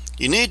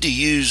 You need to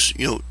use,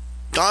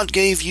 God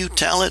gave you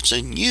talents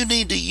and you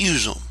need to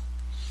use them.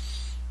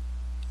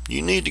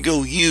 You need to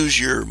go use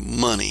your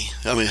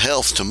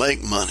health to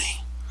make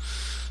money.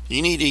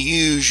 You need to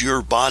use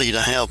your body to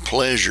have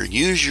pleasure.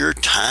 Use your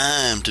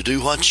time to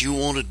do what you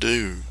want to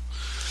do.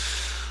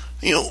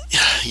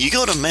 You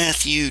go to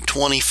Matthew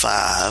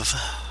 25,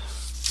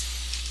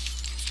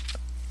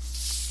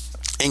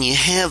 and you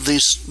have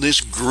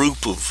this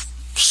group of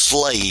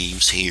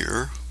slaves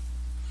here,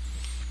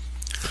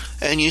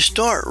 and you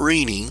start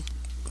reading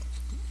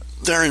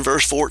there in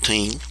verse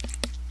 14.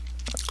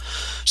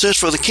 It says,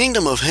 "For the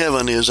kingdom of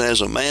heaven is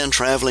as a man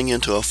traveling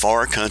into a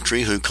far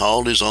country, who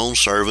called his own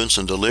servants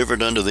and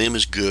delivered unto them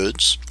his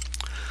goods.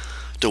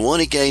 To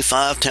one he gave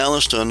 5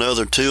 talents, to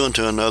another 2, and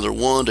to another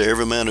 1, to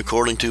every man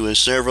according to his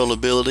several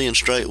ability, and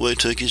straightway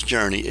took his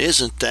journey."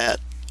 Isn't that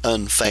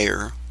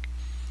unfair?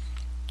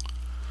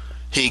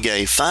 He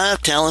gave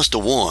 5 talents to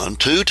one,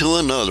 2 to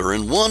another,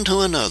 and 1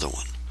 to another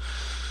one.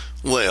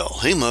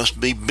 Well, he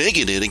must be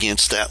bigoted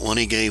against that one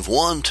he gave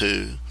 1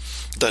 to.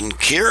 Doesn't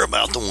care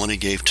about the one he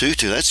gave 2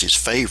 to. That's his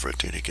favorite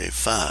that he gave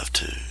 5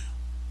 to.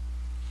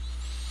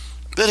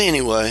 But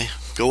anyway,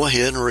 go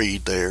ahead and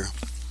read there.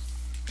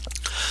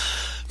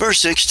 Verse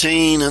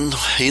 16, "And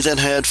he that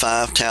had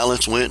 5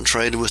 talents went and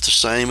traded with the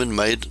same, and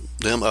made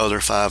them other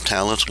 5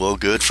 talents. Well,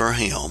 good for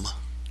him."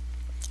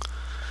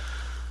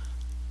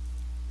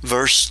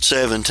 Verse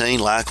 17,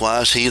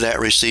 "Likewise he that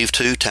received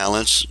 2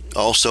 talents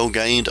also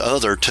gained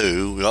other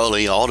 2. Well,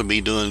 he ought to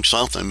be doing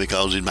something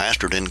because his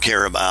master didn't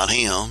care about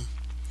him.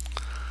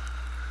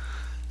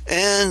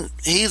 "And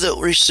he that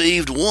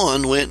received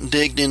 1 went and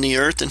digged in the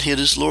earth and hid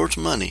his Lord's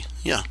money."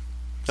 Yeah,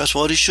 that's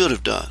what he should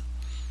have done.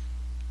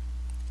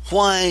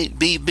 Why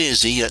be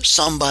busy at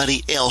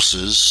somebody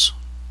else's?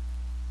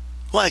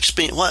 Why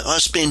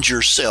spend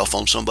yourself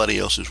on somebody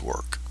else's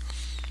work?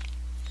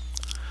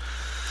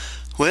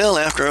 Well,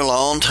 after a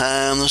long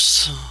time, the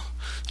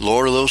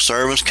Lord of those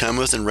servants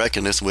cometh and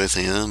reckoneth with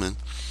him. And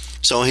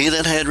so he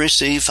that had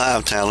received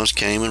 5 talents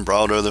came and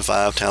brought other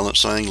 5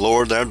 talents, saying,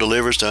 Lord, thou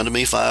deliverest unto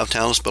me 5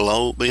 talents.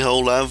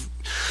 Behold, I've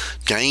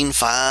gained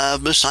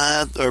 5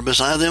 beside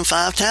them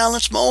 5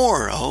 talents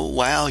more. Oh,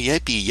 wow,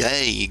 yippee,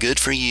 yay, good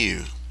for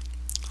you.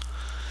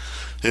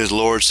 His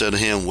Lord said to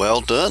him, Well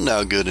done,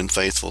 thou good and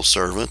faithful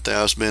servant.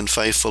 Thou hast been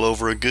faithful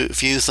over a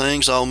few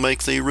things. I'll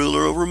make thee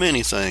ruler over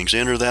many things.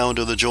 Enter thou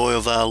into the joy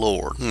of thy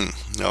Lord.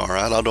 All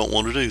right, I don't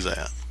want to do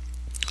that.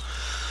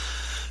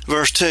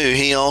 Verse 2,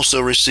 he also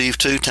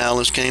received 2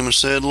 talents, came and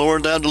said,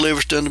 Lord, thou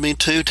deliverest unto me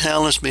 2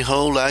 talents.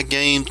 Behold, I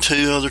gained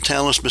 2 other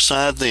talents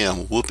beside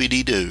them.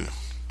 Whoopie-dee-doo.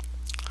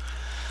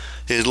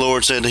 His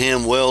Lord said to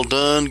him, Well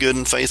done, good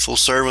and faithful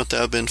servant. Thou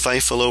hast been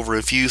faithful over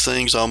a few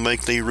things. I'll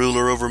make thee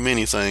ruler over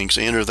many things.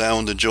 Enter thou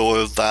in the joy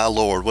of thy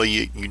Lord. Well,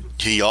 you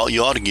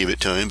ought to give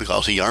it to him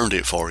because he earned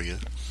it for you.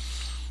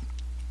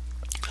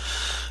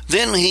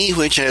 Then he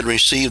which had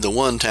received the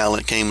 1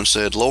 talent came and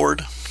said,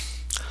 Lord,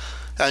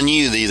 I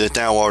knew thee that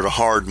thou art a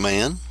hard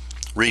man,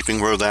 reaping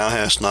where thou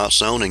hast not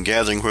sown, and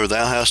gathering where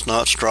thou hast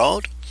not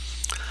strawed.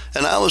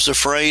 And I was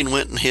afraid and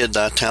went and hid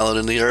thy talent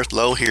in the earth.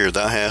 Lo, here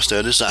thou hast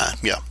a design.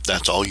 Yeah,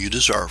 that's all you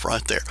deserve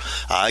right there.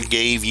 I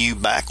gave you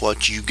back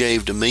what you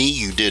gave to me.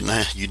 You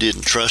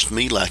didn't trust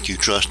me like you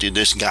trusted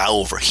this guy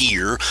over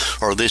here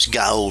or this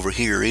guy over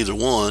here, either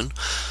one.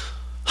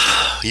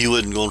 You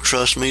wasn't going to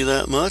trust me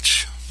that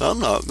much. I'm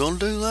not going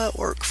to do that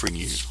work for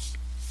you.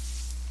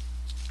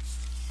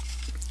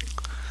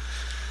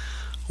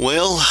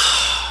 Well,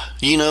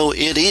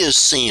 it is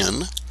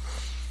sin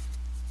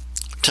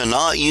to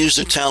not use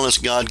the talents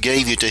God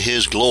gave you to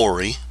His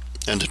glory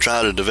and to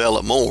try to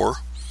develop more.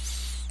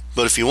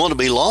 But if you want to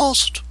be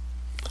lost,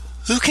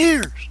 who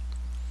cares?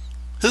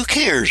 Who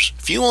cares?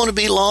 If you want to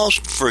be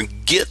lost,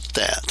 forget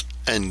that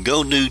and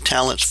go do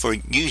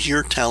use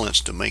your talents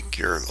to make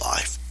your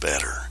life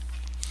better.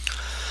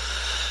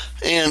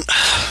 And,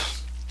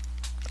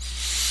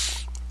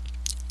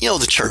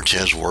 the church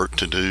has work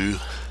to do.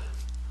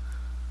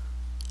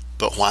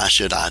 But why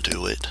should I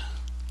do it?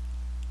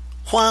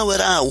 Why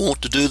would I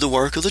want to do the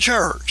work of the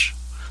church?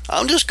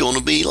 I'm just going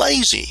to be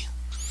lazy.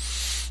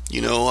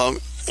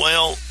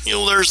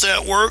 There's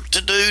that work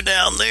to do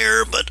down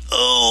there, but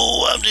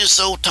I'm just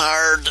so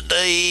tired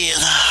today.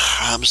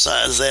 And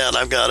besides that,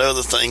 I've got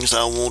other things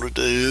I want to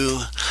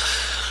do.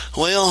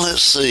 Well,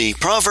 let's see.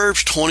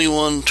 Proverbs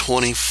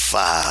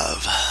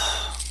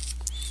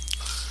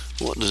 21:25.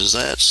 What does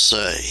that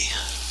say?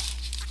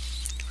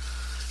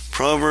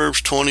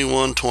 Proverbs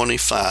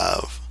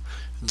 21:25.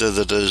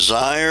 The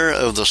desire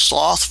of the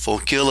slothful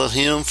killeth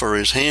him, for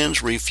his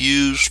hands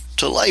refuse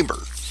to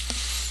labor.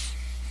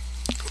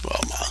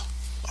 Well,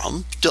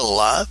 I'm still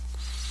alive.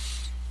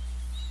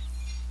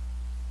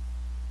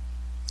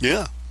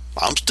 Yeah,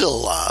 I'm still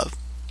alive.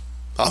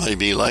 I may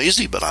be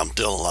lazy, but I'm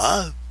still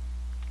alive.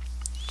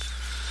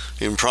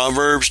 In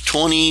Proverbs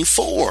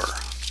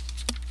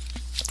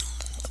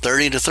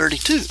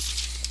 24:30-32.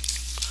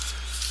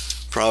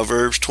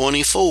 Proverbs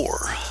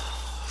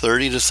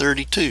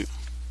 24:30-32.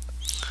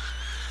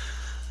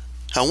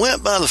 I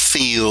went by the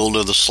field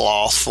of the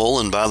slothful,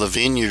 and by the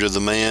vineyard of the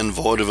man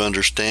void of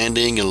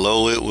understanding, and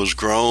lo, it was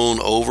grown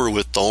over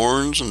with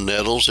thorns, and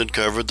nettles had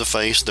covered the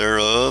face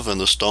thereof,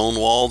 and the stone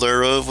wall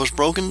thereof was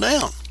broken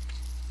down.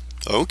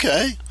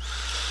 Okay,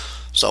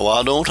 so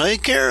I don't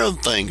take care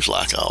of things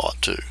like I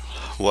ought to,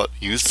 what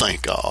you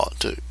think I ought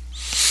to.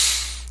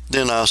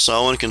 Then I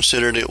saw and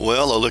considered it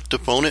well, I looked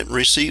upon it and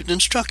received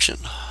instruction.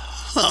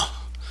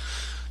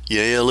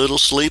 Yea, a little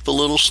sleep, a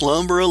little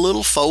slumber, a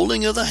little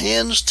folding of the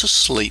hands to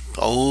sleep.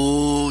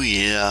 Oh,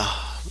 yeah.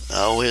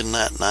 Oh, isn't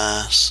that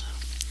nice?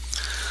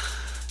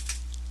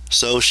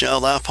 So shall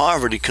thy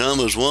poverty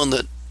come as one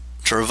that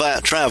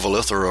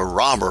traveleth, or a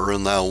robber,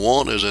 and thy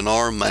want as an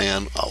armed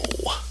man.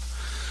 Oh,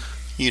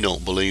 you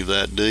don't believe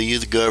that, do you?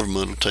 The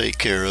government will take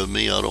care of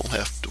me. I don't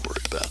have to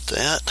worry about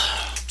that.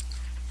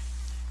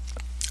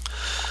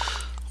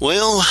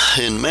 Well,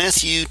 in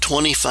Matthew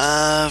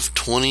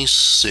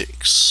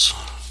 25:26.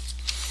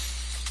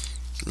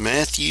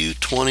 Matthew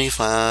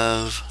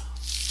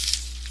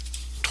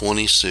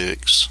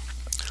 25:26.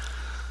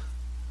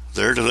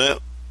 There to that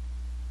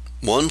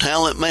one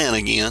talent man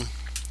again.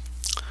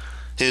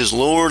 His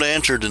Lord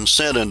answered and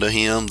said unto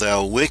him,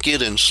 Thou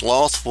wicked and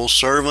slothful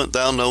servant,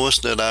 thou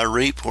knowest that I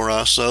reap where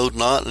I sowed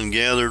not, and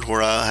gathered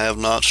where I have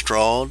not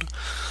strawed.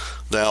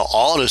 Thou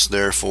oughtest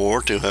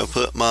therefore to have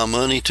put my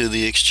money to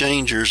the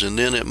exchangers, and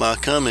then at my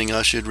coming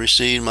I should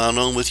receive mine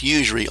own with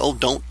usury. Oh,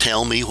 don't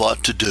tell me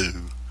what to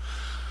do.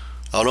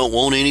 I don't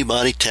want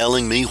anybody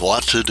telling me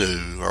what to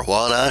do, or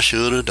what I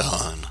should have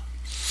done.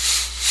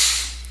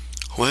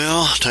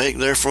 Well, take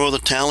therefore the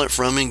talent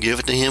from him, give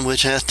it to him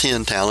which hath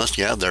 10 talents.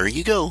 Yeah, there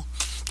you go.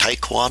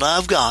 Take what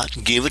I've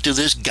got, give it to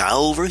this guy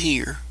over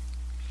here.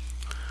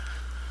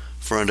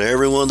 For unto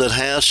everyone that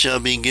hath shall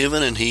be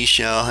given, and he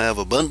shall have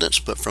abundance,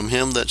 but from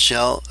him that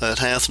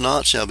hath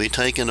not shall be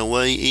taken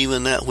away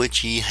even that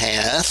which he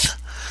hath.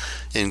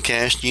 And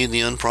cast ye the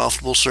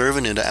unprofitable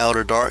servant into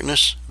outer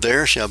darkness.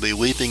 There shall be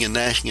weeping and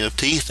gnashing of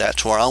teeth.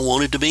 That's where I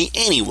wanted to be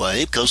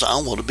anyway, because I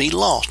want to be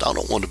lost. I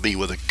don't want to be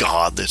with a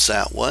God that's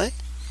that way.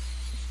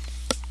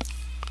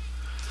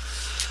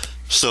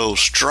 So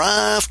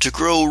strive to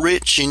grow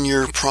rich in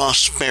your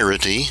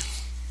prosperity,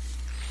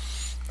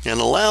 and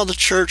allow the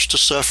church to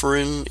suffer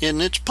in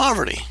its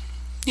poverty.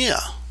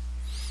 Yeah,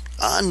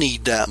 I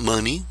need that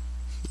money.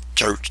 The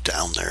church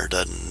down there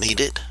doesn't need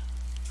it.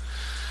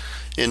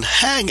 In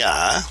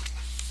Haggai,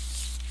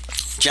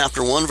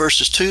 chapter 1,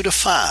 verses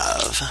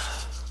 2-5.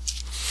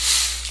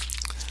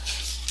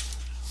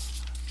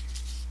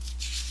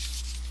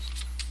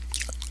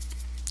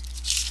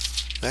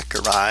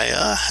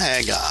 Zechariah,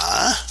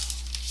 Haggai.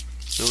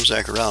 No,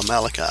 Zechariah,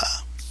 Malachi.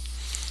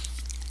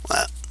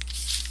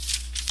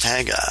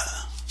 Haggai.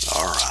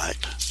 All right.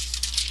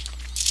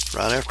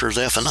 Right after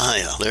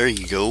Zephaniah. There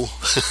you go.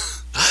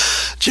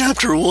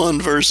 Chapter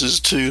 1,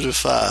 verses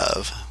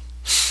 2-5.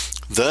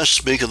 Thus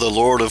speaketh the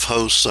Lord of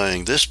hosts,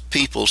 saying, This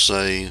people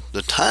say,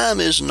 The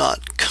time is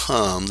not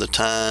come, the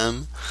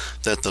time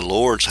that the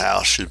Lord's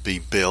house should be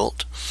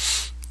built.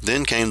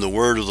 Then came the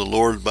word of the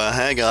Lord by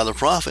Haggai the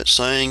prophet,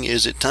 saying,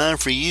 Is it time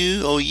for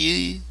you, O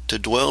ye, to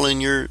dwell in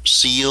your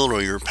sealed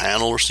or your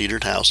panel or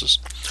cedared houses?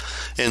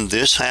 And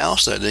this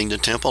house, that being the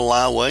temple,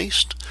 lie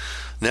waste?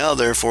 Now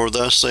therefore,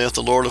 thus saith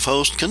the Lord of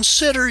hosts,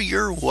 Consider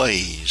your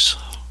ways.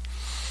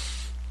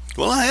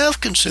 Well, I have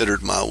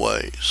considered my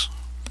ways.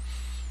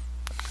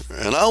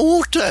 And I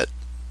want that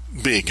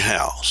big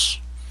house.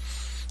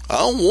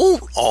 I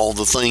want all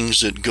the things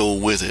that go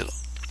with it.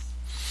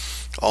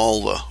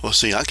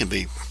 See, I can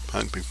be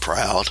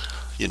proud,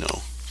 you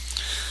know.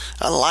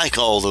 I like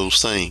all those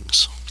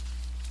things.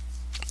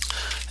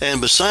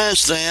 And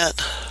besides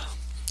that,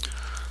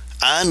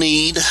 I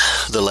need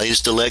the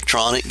latest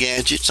electronic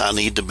gadgets. I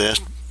need the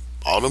best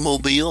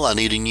automobile. I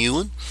need a new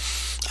one.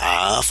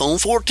 iPhone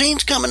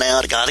 14's coming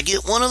out. I got to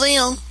get one of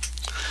them.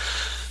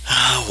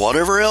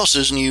 Whatever else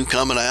is new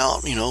coming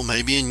out, you know,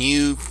 maybe a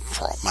new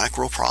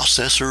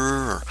microprocessor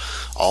or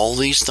all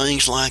these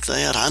things like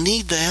that. I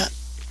need that.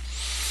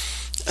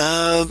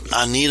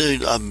 I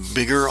need a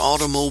bigger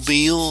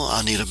automobile.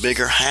 I need a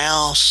bigger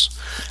house.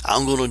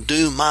 I'm going to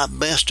do my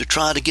best to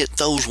try to get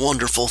those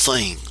wonderful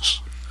things.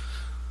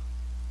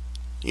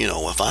 You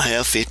know, if I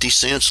have 50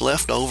 cents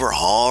left over,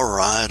 all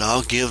right,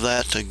 I'll give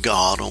that to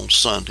God on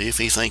Sunday if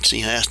he thinks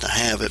he has to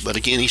have it. But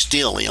again,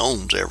 he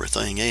owns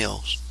everything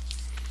else.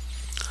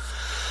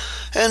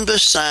 And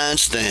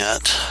besides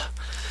that,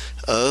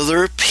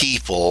 other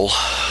people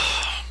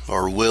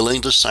are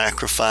willing to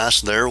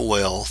sacrifice their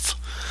wealth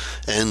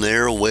and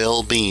their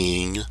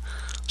well-being,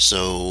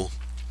 so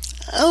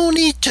I don't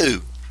need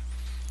to.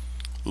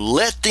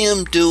 Let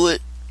them do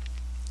it.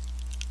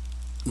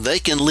 They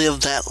can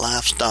live that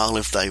lifestyle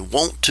if they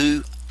want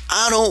to.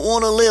 I don't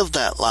want to live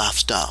that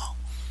lifestyle.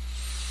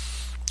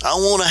 I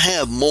want to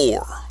have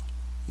more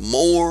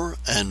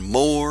and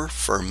more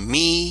for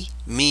me.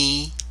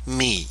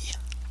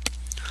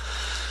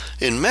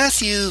 In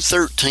Matthew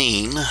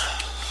 13,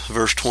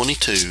 verse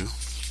 22,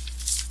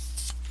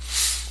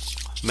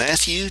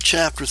 Matthew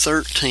chapter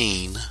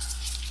 13,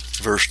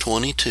 verse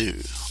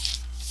 22,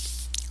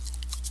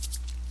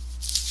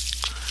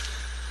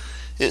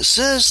 it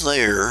says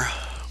there,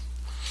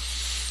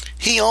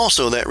 he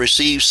also that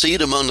receives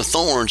seed among the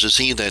thorns is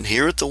he that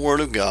heareth the word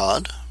of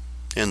God,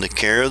 and the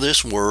care of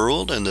this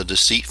world and the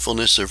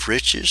deceitfulness of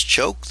riches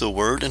choke the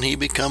word, and he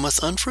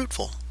becometh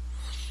unfruitful.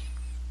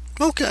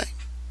 Okay,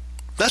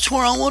 that's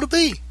where I want to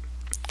be.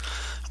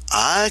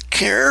 I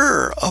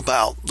care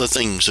about the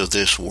things of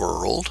this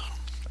world,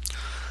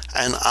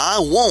 and I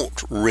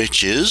want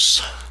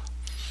riches.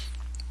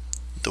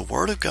 The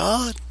word of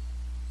God,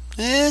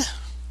 that's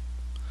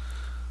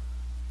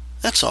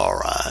all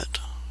right.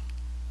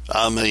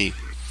 I may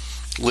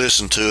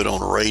listen to it on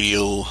the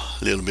radio a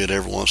little bit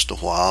every once in a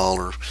while,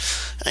 or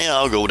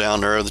I'll go down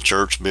there to the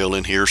church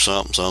building, hear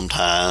something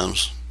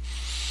sometimes.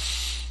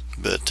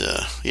 But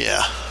I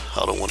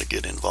don't want to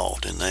get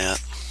involved in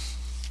that.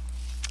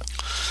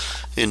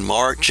 In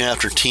Mark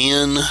chapter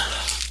 10,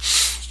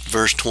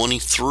 verse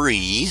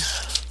 23,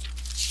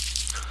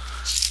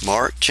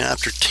 Mark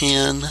chapter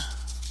 10,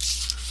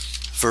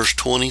 verse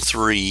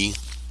 23,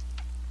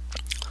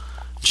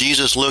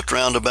 Jesus looked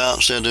round about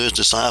and said to his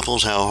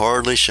disciples, how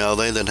hardly shall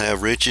they that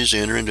have riches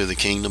enter into the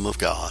kingdom of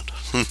God.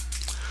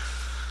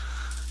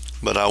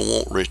 But I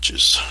want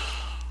riches.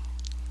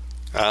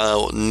 I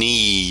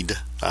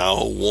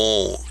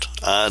want,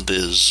 I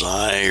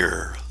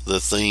desire the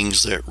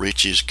things that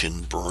riches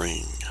can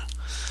bring.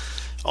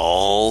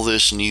 All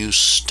this new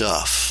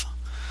stuff.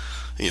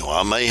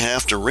 I may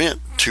have to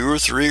rent 2 or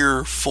 3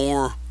 or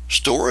 4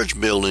 storage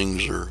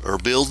buildings or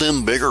build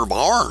them bigger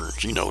barns,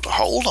 to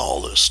hold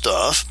all this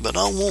stuff, but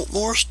I want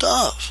more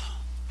stuff.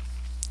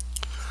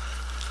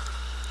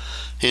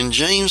 In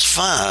James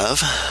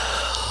 5,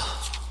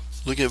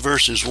 look at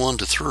verses 1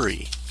 to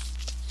 3.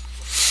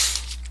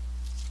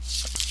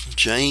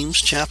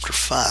 James chapter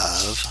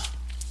 5,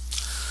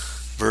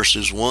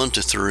 verses 1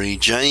 to 3.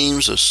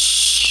 James, a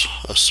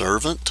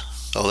servant.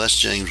 Oh, that's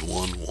James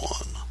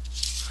 1:1.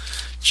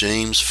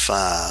 James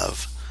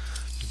 5.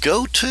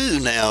 Go to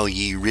now,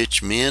 ye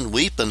rich men,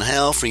 weep and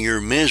howl for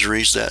your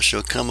miseries that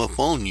shall come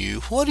upon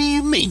you. What do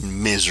you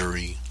mean,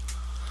 misery?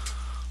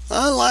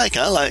 I like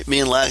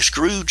being like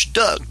Scrooge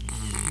Duck.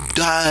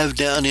 Dive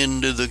down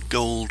into the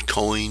gold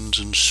coins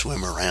and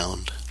swim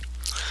around.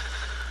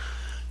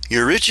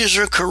 Your riches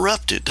are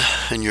corrupted,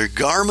 and your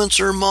garments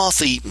are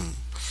moth-eaten.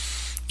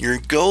 Your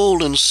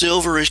gold and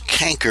silver is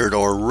cankered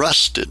or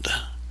rusted,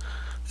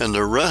 and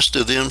the rust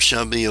of them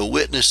shall be a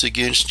witness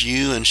against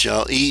you, and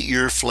shall eat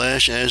your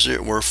flesh as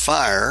it were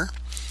fire.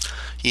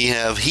 Ye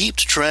have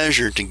heaped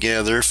treasure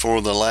together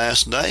for the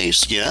last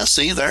days. Yeah,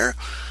 see there?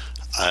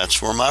 That's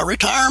for my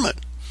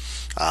retirement.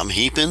 I'm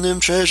heaping them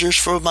treasures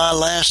for my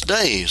last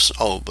days.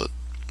 Oh, but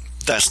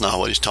that's not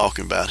what he's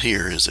talking about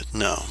here, is it?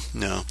 No.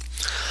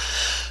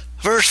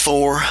 Verse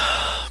 4,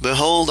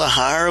 behold, the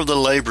hire of the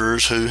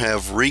laborers who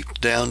have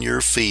reaped down your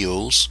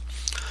fields,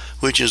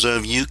 which is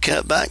of you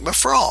kept back by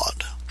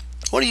fraud.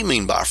 What do you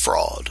mean by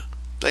fraud?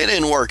 They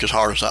didn't work as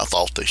hard as I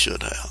thought they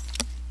should have.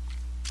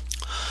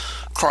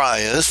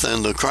 Crieth,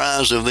 and the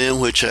cries of them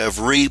which have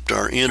reaped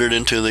are entered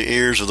into the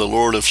ears of the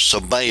Lord of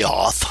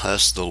Sabaoth,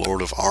 that's the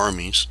Lord of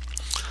armies.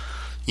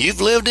 You've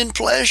lived in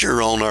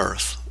pleasure on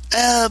earth.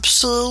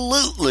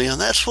 Absolutely,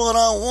 and that's what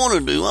I want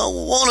to do. I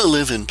want to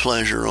live in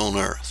pleasure on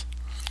earth.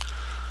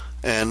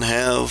 And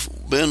have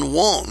been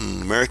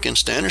wanting, American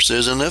Standard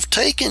says, and have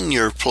taken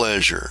your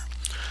pleasure.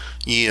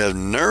 Ye have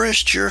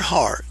nourished your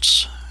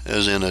hearts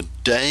as in a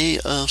day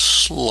of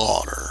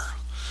slaughter.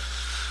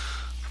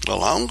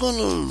 Well, I'm going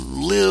to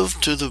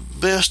live to the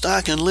best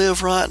I can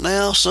live right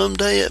now.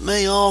 Someday it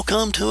may all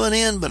come to an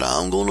end, but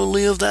I'm going to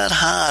live that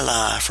high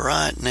life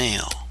right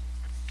now.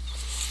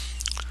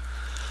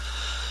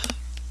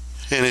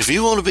 And if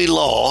you want to be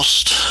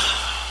lost,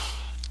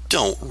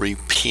 don't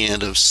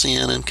repent of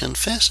sin and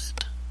confess it.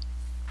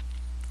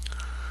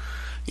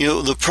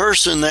 The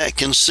person that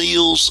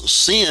conceals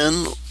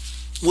sin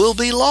will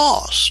be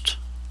lost.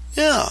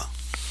 Yeah.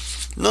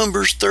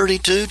 Numbers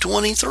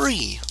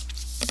 32:23.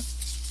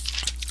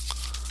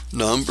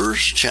 Numbers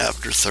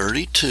chapter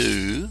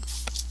 32,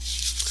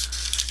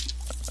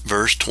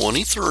 verse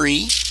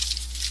 23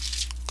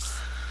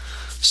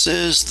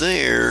 says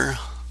there,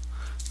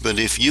 but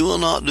if you will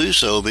not do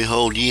so,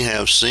 behold, ye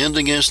have sinned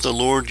against the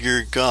Lord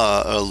your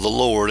God, the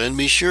Lord, and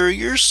be sure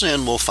your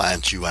sin will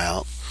find you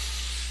out.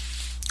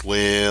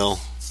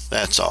 Well,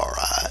 that's all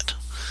right.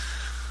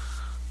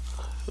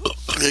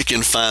 It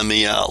can find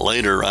me out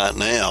later. Right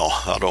now,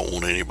 I don't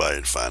want anybody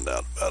to find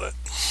out about it.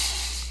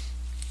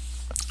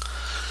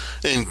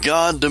 And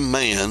God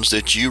demands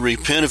that you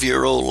repent of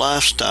your old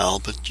lifestyle,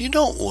 but you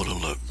don't want to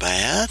look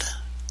bad.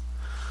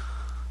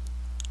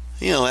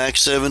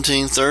 Acts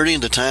 17:30,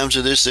 in the times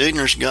of this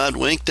ignorance God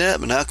winked at,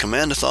 but now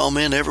commandeth all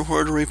men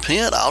everywhere to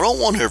repent. I don't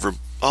want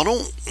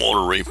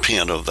to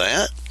repent of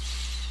that.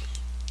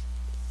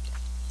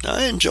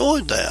 I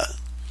enjoyed that.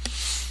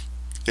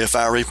 If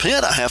I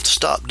repent, I have to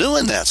stop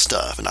doing that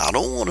stuff, and I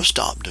don't want to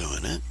stop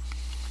doing it.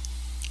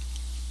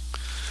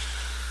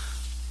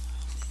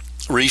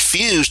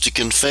 Refuse to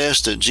confess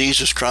that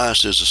Jesus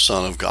Christ is the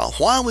Son of God.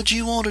 Why would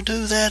you want to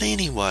do that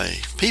anyway?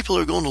 People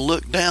are going to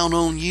look down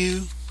on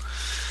you.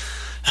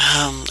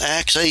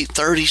 Acts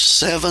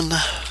 8:37.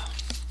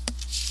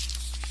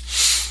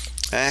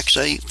 Acts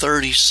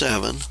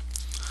 8:37.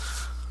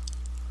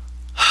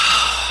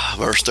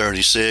 Verse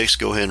 36,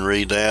 go ahead and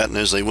read that. And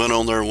as they went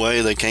on their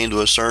way, they came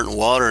to a certain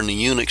water, and the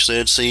eunuch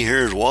said, See, here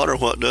is water.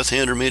 What doth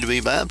hinder me to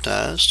be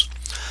baptized?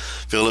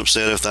 Philip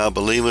said, If thou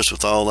believest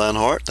with all thine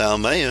heart, thou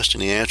mayest.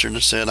 And he answered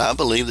and said, I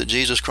believe that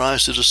Jesus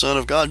Christ is the Son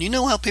of God. You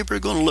know how people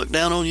are going to look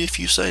down on you if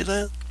you say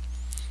that?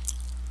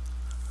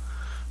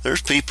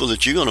 There's people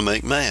that you're going to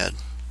make mad.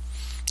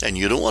 And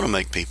you don't want to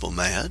make people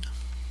mad.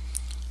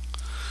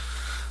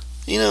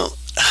 In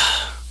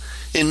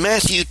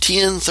Matthew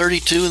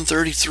 10:32 and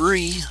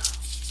 33,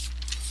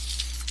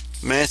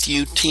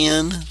 Matthew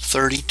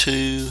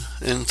 10:32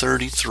 and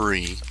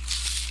 33,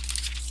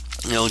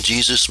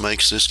 Jesus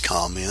makes this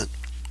comment.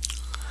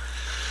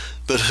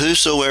 But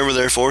whosoever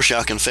therefore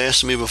shall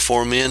confess me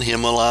before men,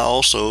 him will I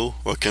also,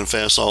 or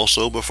confess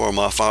also before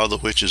my Father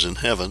which is in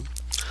heaven.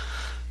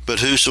 But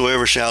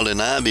whosoever shall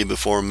deny me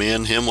before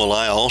men, him will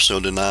I also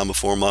deny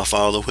before my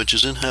Father which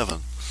is in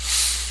heaven.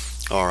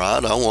 All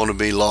right, I want to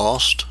be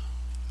lost.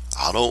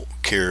 I don't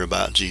care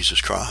about Jesus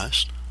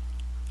Christ.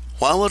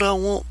 Why would I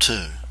want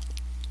to?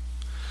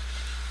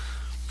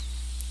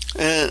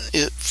 And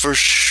for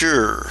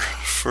sure,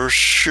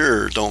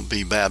 don't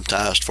be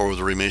baptized for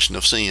the remission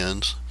of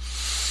sins.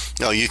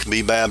 Now, you can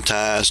be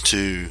baptized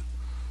to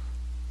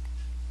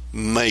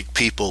make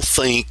people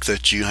think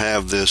that you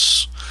have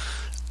this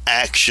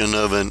action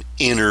of an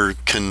inner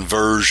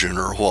conversion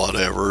or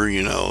whatever,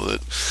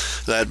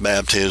 that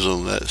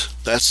baptism,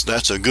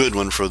 that's a good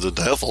one for the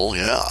devil.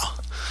 Yeah,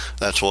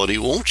 that's what he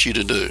wants you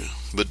to do.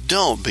 But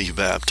don't be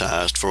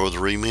baptized for the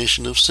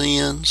remission of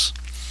sins.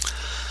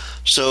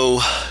 So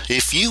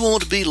if you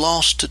want to be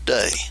lost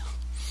today,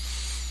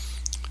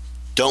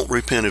 don't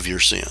repent of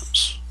your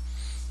sins.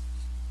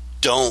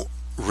 Don't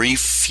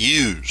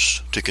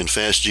refuse to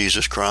confess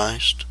Jesus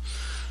Christ.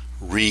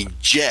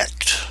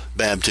 Reject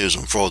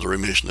baptism for the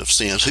remission of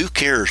sins. Who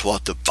cares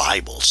what the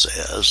Bible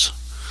says?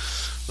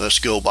 Let's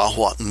go by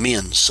what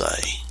men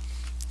say.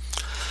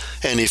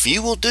 And if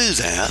you will do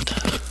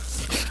that,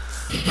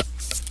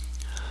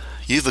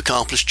 you've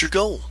accomplished your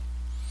goal.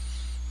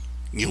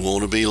 You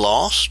want to be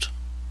lost?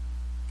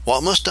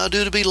 What must I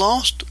do to be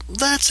lost?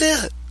 That's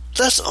it.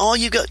 That's all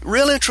you got.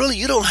 Really and truly,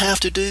 you don't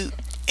have to do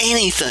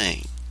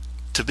anything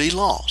to be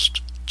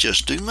lost.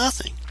 Just do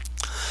nothing.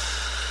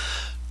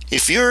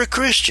 If you're a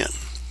Christian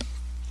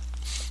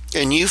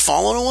and you've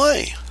fallen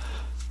away,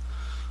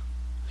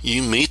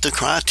 you meet the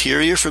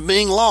criteria for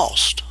being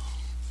lost.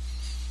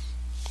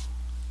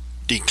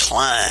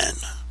 Decline.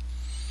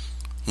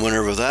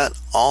 Whenever that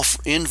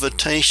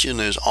invitation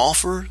is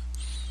offered,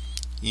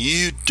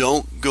 you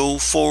don't go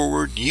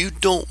forward. You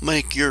don't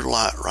make your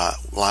life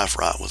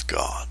right with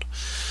God.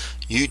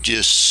 You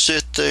just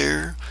sit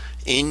there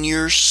in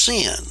your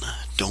sin.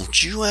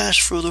 Don't you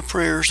ask for the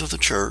prayers of the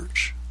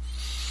church.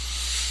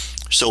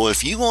 So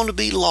if you want to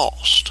be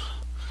lost,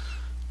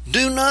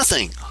 do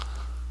nothing.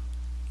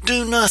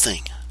 Do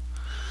nothing.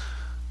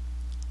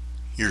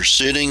 You're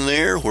sitting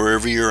there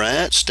wherever you're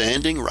at,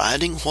 standing,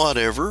 riding,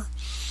 whatever.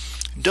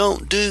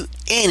 Don't do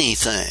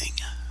anything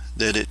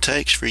that it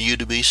takes for you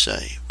to be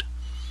saved.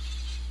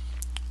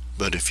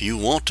 But if you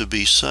want to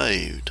be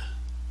saved,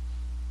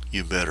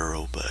 you better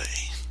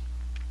obey.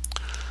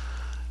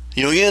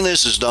 Again,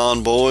 this is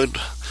Don Boyd.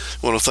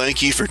 I want to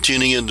thank you for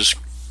tuning in to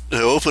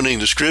opening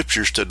the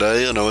scriptures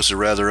today. I know it's a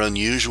rather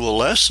unusual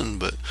lesson,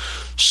 but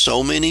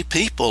so many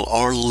people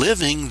are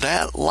living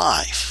that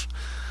life,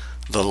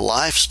 the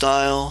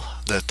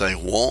lifestyle that they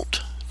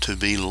want to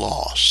be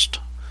lost.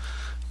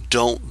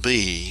 Don't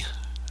be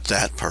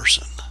that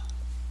person.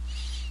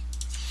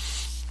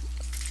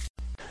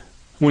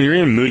 When you're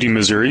in Moody,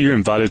 Missouri, you're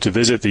invited to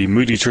visit the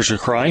Moody Church of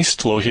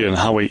Christ, located on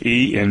Highway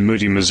E in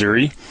Moody,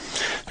 Missouri.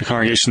 The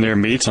congregation there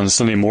meets on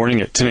Sunday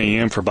morning at 10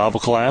 a.m. for Bible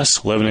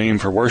class, 11 a.m.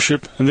 for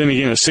worship, and then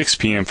again at 6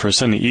 p.m. for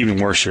Sunday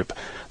evening worship.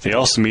 They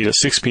also meet at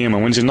 6 p.m.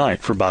 on Wednesday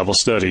night for Bible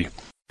study.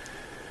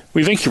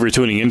 We thank you for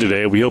tuning in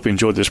today. We hope you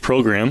enjoyed this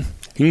program.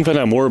 You can find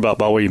out more about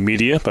Byway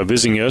Media by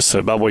visiting us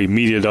at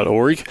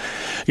bywaymedia.org.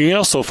 You can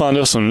also find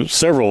us on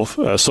several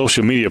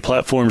social media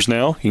platforms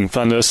now. You can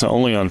find us not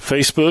only on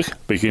Facebook,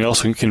 but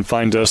you can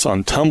find us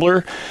on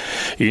Tumblr.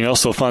 You can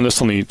also find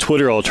us on the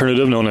Twitter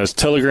alternative known as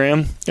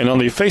Telegram, and on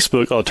the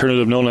Facebook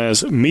alternative known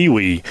as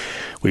MeWe.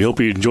 We hope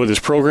you enjoyed this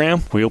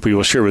program. We hope you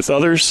will share with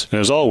others. And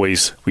as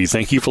always, we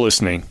thank you for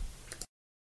listening.